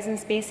warehousing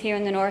space here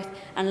in the north,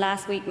 and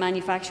last week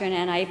Manufacturing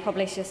NI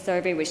published a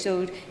survey which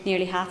showed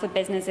nearly half of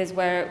businesses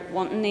were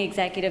wanting the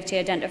executive to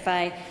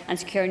identify and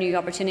secure new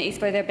opportunities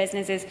for their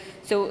businesses.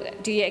 So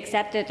do you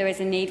accept that there is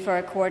a need for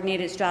a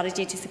coordinated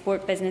strategy to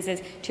support businesses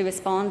to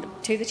respond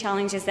to the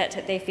challenges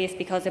that they face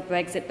because of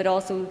Brexit, but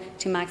also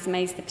to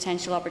maximise the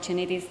potential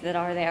opportunities that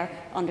are there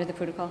under the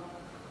protocol?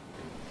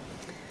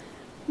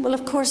 Well,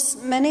 of course,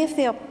 many of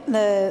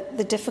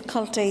the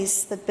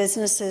difficulties that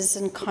businesses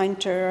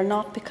encounter are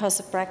not because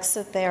of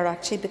Brexit, they are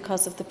actually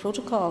because of the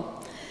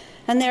protocol.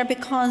 And they're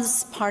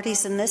because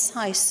parties in this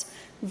House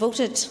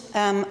voted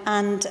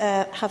and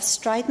have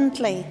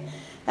stridently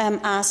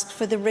asked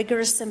for the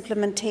rigorous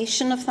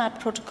implementation of that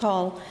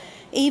protocol,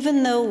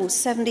 even though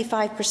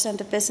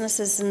 75% of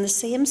businesses in the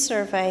same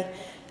survey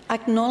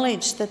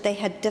acknowledged that they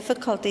had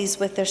difficulties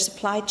with their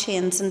supply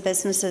chains and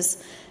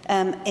businesses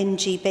in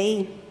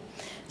GB.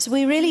 So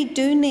we really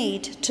do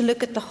need to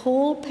look at the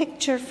whole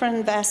picture for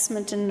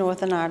investment in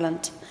Northern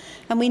Ireland,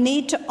 and we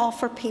need to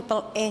offer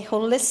people a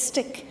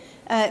holistic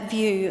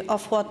view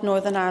of what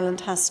Northern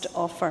Ireland has to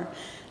offer.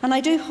 And I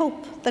do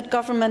hope that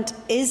government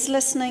is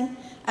listening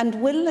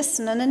and will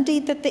listen, and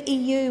indeed that the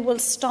EU will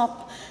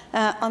stop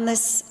on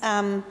this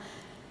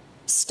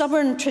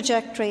stubborn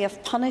trajectory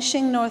of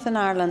punishing Northern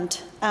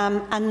Ireland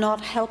and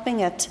not helping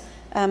it,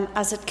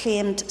 as it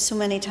claimed so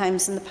many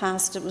times in the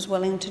past it was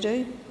willing to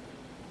do.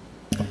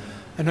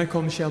 I now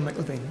call Michelle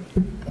McIlveen.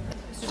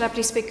 Mr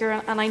Deputy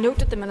Speaker, and I note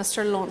that the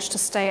Minister launched a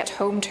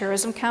stay-at-home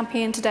tourism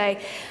campaign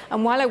today,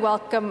 and while I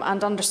welcome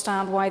and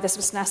understand why this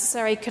was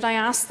necessary, could I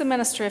ask the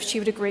Minister if she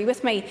would agree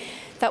with me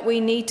that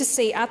we need to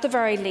see, at the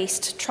very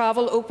least,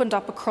 travel opened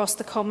up across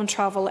the common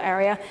travel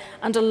area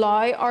and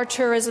allow our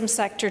tourism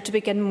sector to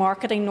begin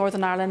marketing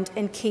Northern Ireland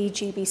in key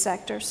GB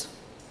sectors?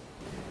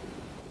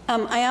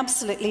 I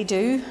absolutely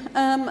do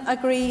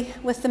agree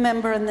with the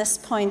member on this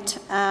point.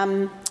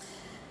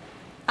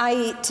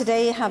 I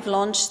today have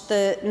launched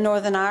the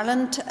Northern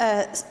Ireland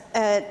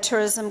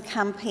tourism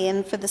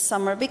campaign for the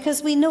summer,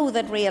 because we know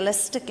that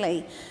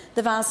realistically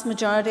the vast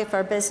majority of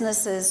our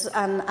businesses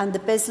and the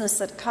business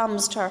that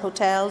comes to our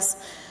hotels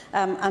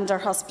and our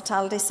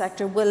hospitality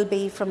sector will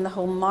be from the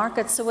home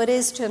market. So it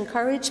is to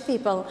encourage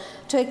people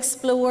to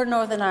explore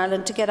Northern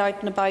Ireland, to get out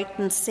and about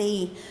and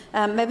see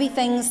maybe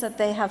things that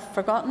they have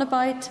forgotten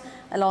about,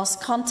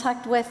 lost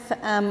contact with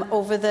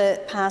over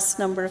the past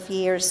number of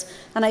years.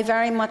 And I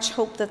very much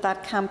hope that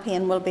that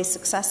campaign will be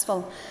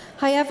successful.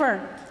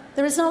 However,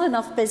 there is not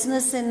enough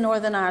business in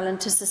Northern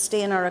Ireland to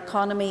sustain our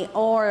economy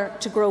or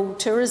to grow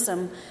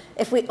tourism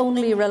if we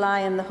only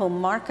rely on the home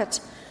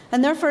market.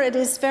 And therefore it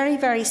is very,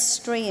 very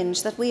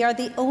strange that we are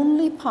the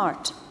only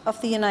part of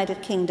the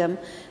United Kingdom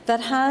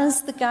that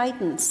has the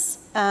guidance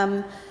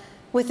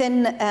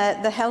within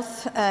the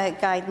health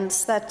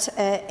guidance that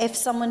if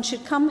someone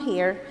should come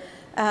here,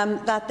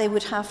 that they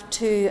would have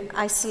to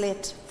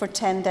isolate for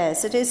 10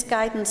 days. It is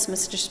guidance,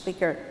 Mr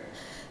Speaker,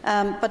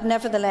 but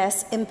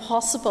nevertheless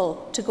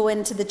impossible to go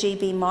into the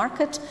GB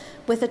market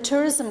with a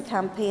tourism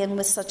campaign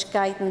with such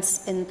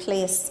guidance in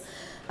place.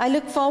 I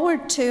look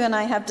forward to, and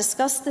I have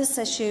discussed this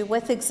issue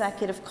with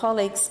executive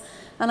colleagues,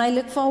 and I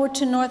look forward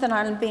to Northern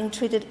Ireland being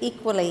treated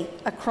equally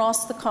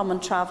across the common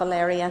travel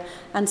area,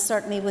 and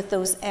certainly with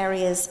those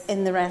areas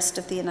in the rest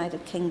of the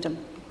United Kingdom.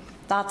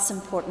 That's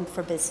important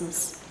for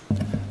business.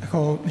 I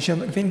call Michelle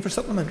McIlveen for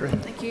supplementary.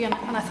 Thank you,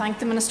 and I thank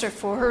the Minister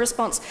for her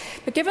response.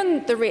 But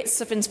given the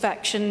rates of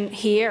infection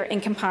here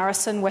in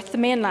comparison with the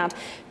mainland,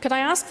 could I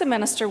ask the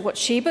Minister what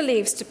she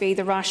believes to be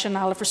the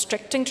rationale of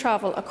restricting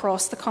travel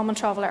across the common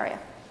travel area?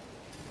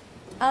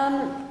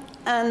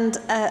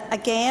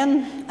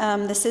 Again,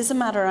 this is a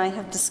matter I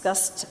have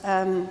discussed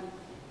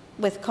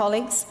with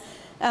colleagues.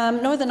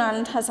 Northern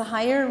Ireland has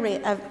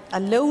a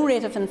low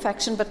rate of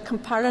infection, but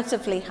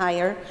comparatively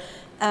higher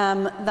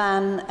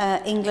than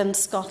England,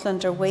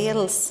 Scotland or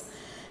Wales.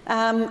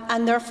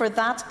 and therefore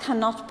that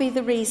cannot be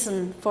the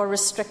reason for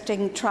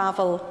restricting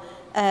travel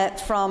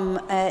from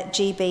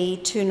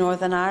GB to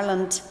Northern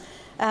Ireland.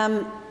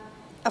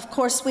 Of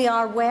course, we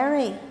are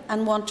wary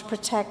and want to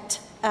protect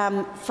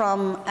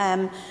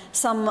from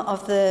some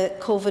of the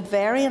COVID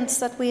variants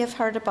that we have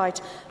heard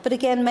about. But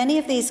again, many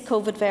of these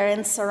COVID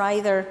variants are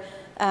either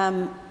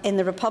in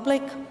the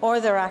Republic or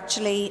they're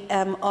actually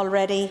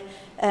already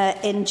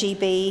in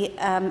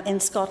GB, in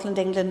Scotland,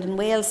 England and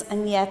Wales,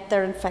 and yet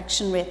their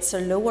infection rates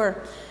are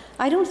lower.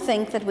 I don't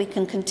think that we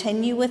can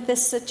continue with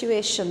this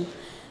situation.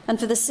 And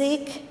for the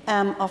sake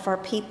of our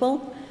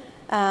people,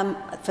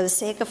 for the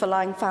sake of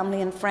allowing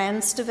family and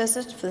friends to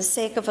visit, for the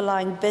sake of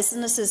allowing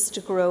businesses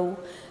to grow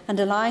and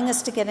allowing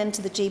us to get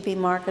into the GB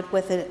market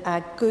with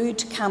a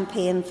good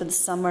campaign for the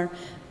summer,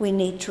 we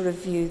need to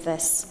review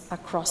this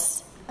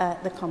across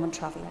the common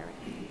travel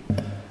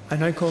area. I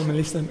now call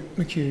Melissa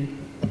McHugh.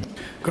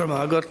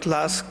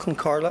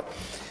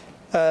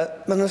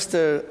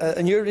 Minister,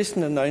 in your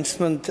recent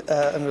announcement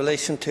in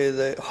relation to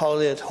the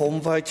holiday at home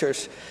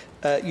vouchers,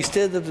 you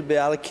stated that it would be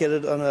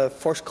allocated on a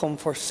first come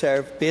first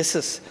served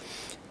basis.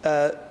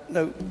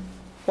 Now,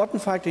 what in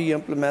fact are you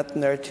implementing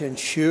there to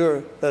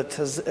ensure that it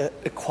has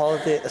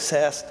equality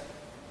assessed?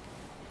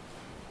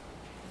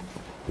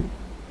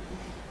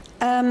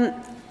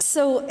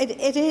 So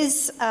it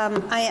is,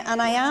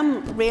 I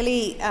am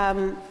really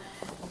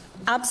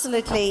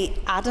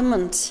absolutely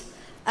adamant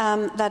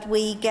that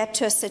we get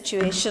to a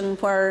situation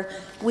where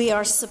we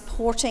are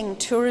supporting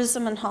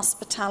tourism and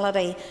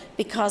hospitality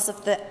because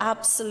of the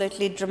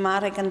absolutely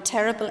dramatic and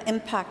terrible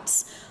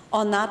impacts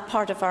on that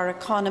part of our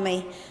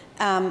economy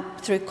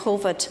through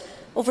COVID.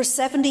 Over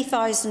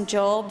 70,000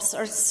 jobs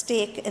are at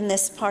stake in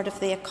this part of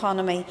the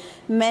economy,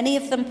 many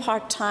of them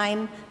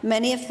part-time,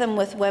 many of them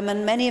with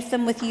women, many of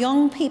them with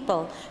young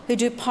people who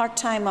do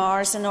part-time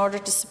hours in order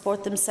to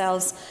support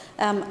themselves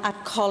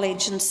at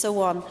college and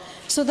so on.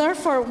 So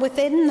therefore,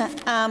 within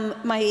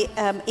my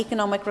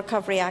Economic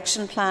Recovery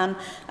Action Plan,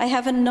 I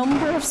have a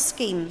number of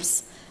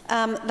schemes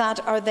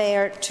that are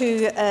there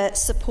to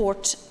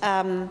support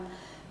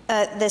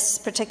this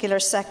particular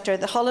sector.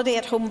 The Holiday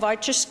at Home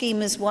Voucher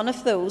Scheme is one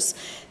of those.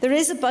 There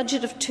is a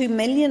budget of £2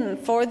 million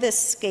for this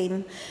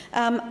scheme,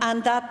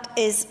 and that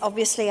is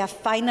obviously a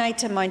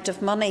finite amount of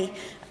money.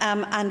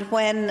 And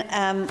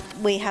when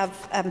we have,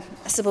 I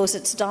suppose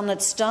it's done,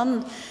 it's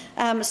done.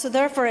 So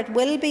therefore it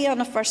will be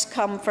on a first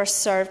come, first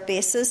served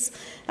basis.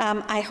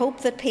 I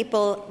hope that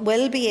people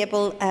will be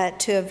able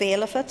to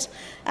avail of it,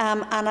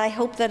 and I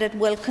hope that it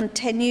will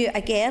continue,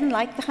 again,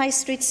 like the High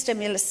Street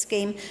Stimulus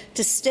Scheme,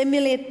 to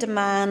stimulate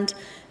demand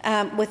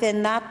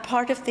within that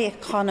part of the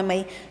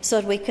economy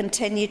so that we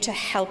continue to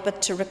help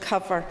it to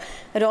recover.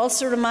 I'd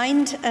also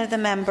remind the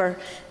member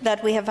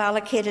that we have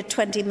allocated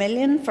 £20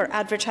 million for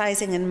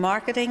advertising and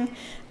marketing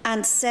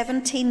and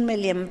 £17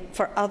 million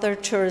for other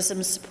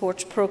tourism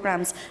support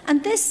programmes.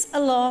 And this,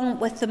 along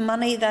with the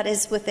money that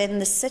is within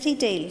the city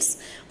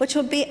deals, which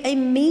will be a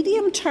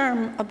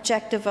medium-term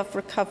objective of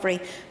recovery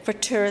for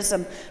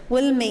tourism,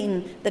 will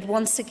mean that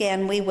once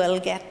again we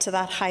will get to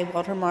that high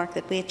water mark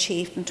that we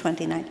achieved in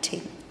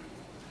 2019.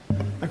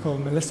 I call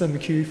Melissa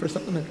McHugh for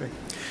supplementary.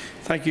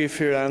 Thank you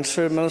for your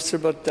answer, Minister,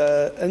 but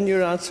in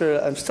your answer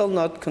I'm still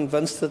not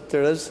convinced that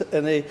there is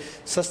any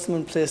system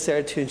in place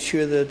there to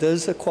ensure that it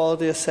is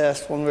equality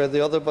assessed one way or the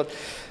other. But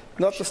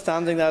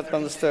notwithstanding that,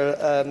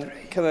 Minister,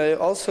 can I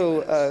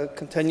also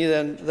continue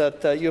then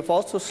that you have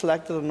also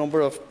selected a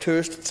number of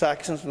tourist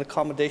attractions and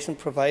accommodation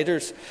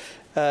providers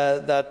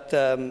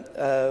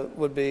that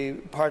would be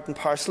part and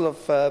parcel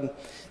of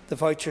the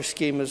voucher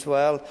scheme as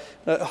well.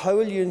 Now, how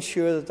will you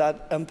ensure that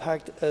that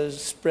impact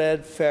is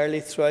spread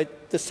fairly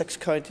throughout the 6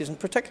 counties, and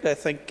particularly I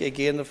think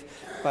again of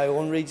my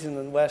own region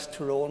in West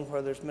Tyrone,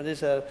 where there's many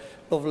a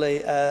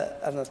lovely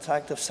and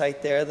attractive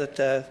site there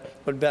that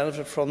would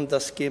benefit from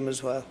this scheme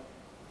as well?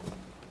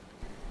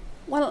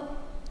 Well,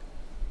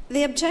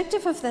 the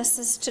objective of this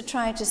is to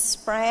try to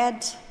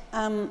spread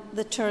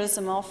the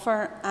tourism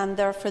offer and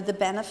therefore the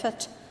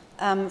benefit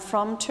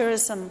from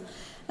tourism.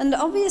 And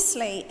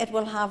obviously it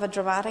will have a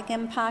dramatic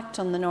impact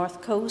on the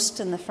North Coast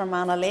and the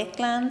Fermanagh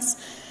Lakelands,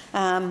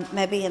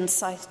 maybe in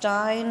South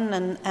Down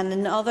and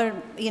in other,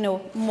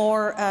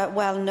 more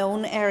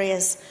well-known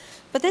areas.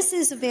 But this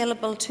is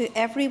available to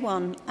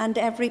everyone and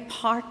every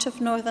part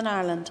of Northern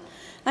Ireland,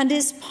 and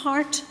is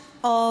part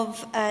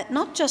of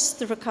not just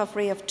the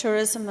recovery of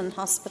tourism and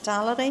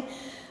hospitality,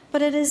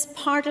 but it is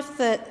part of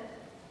the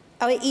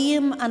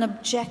aim and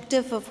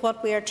objective of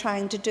what we are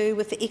trying to do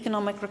with the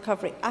Economic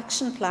Recovery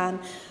Action Plan,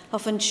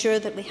 of ensure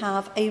that we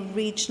have a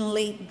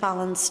regionally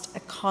balanced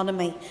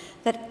economy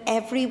that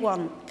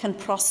everyone can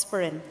prosper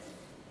in.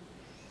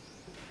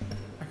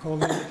 I call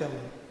Minister.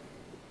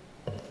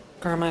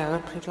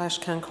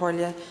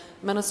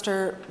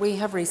 Minister, we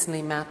have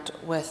recently met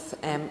with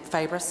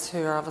Fibrous,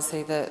 who are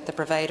obviously the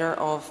provider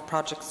of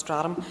Project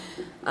Stratum,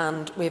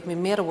 and we have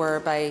been made aware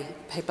by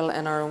people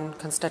in our own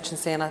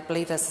constituency, and I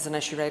believe this is an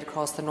issue right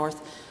across the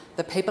north,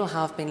 that people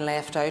have been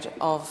left out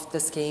of the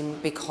scheme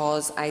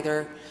because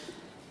either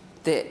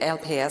the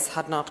LPS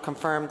had not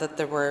confirmed that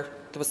there were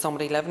there was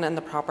somebody living in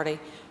the property,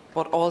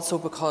 but also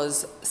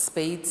because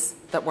speeds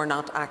that were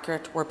not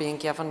accurate were being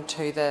given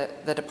to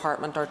the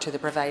department or to the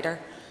provider,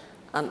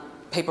 and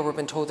people were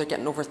being told they're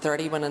getting over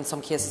 30 when in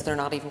some cases they're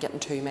not even getting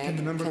 2 meg.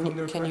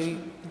 Can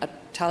you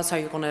tell us how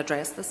you're going to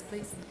address this,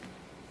 please?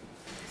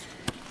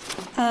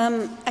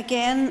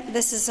 Again,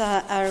 this is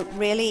a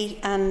really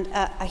and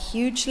a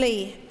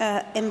hugely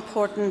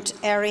important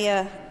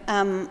area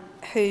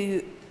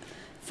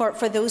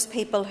for those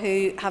people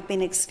who have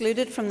been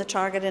excluded from the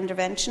target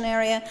intervention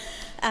area,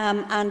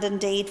 and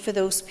indeed for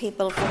those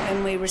people for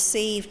whom we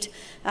received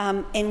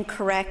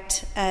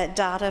incorrect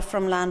data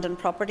from Land and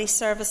Property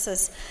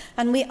Services.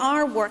 And we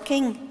are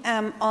working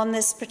on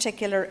this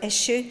particular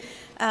issue.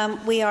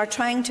 We are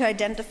trying to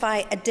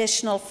identify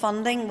additional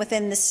funding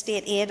within the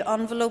state aid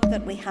envelope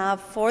that we have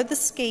for the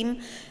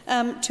scheme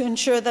to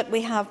ensure that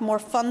we have more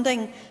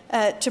funding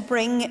to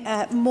bring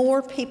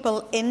more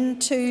people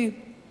into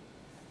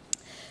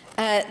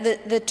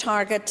the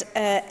target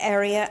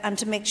area, and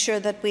to make sure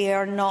that we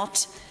are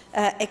not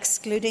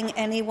excluding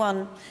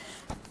anyone.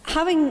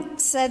 Having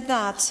said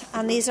that,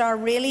 and these are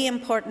really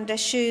important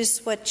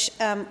issues which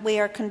we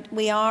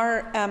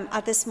are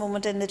at this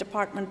moment in the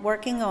department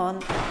working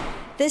on,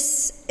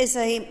 this is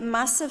a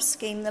massive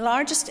scheme, the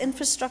largest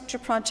infrastructure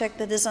project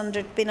that has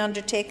been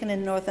undertaken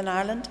in Northern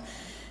Ireland.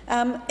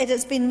 It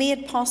has been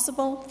made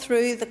possible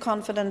through the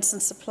Confidence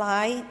and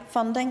Supply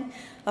funding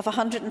of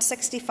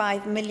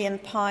 £165 million,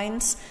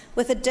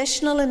 with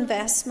additional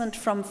investment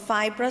from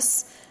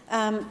Fibrus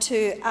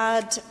to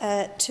add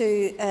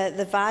to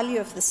the value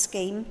of the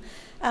scheme.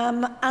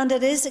 And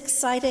it is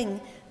exciting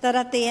that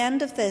at the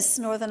end of this,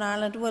 Northern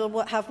Ireland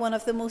will have one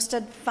of the most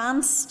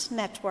advanced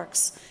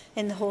networks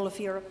in the whole of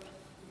Europe.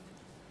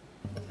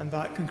 And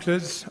that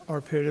concludes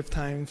our period of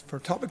time for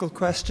topical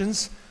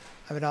questions.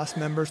 I would ask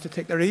members to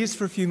take their ease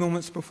for a few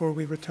moments before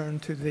we return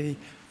to the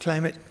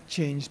climate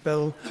change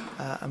bill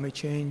and we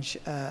change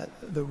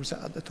those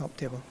at the top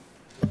table.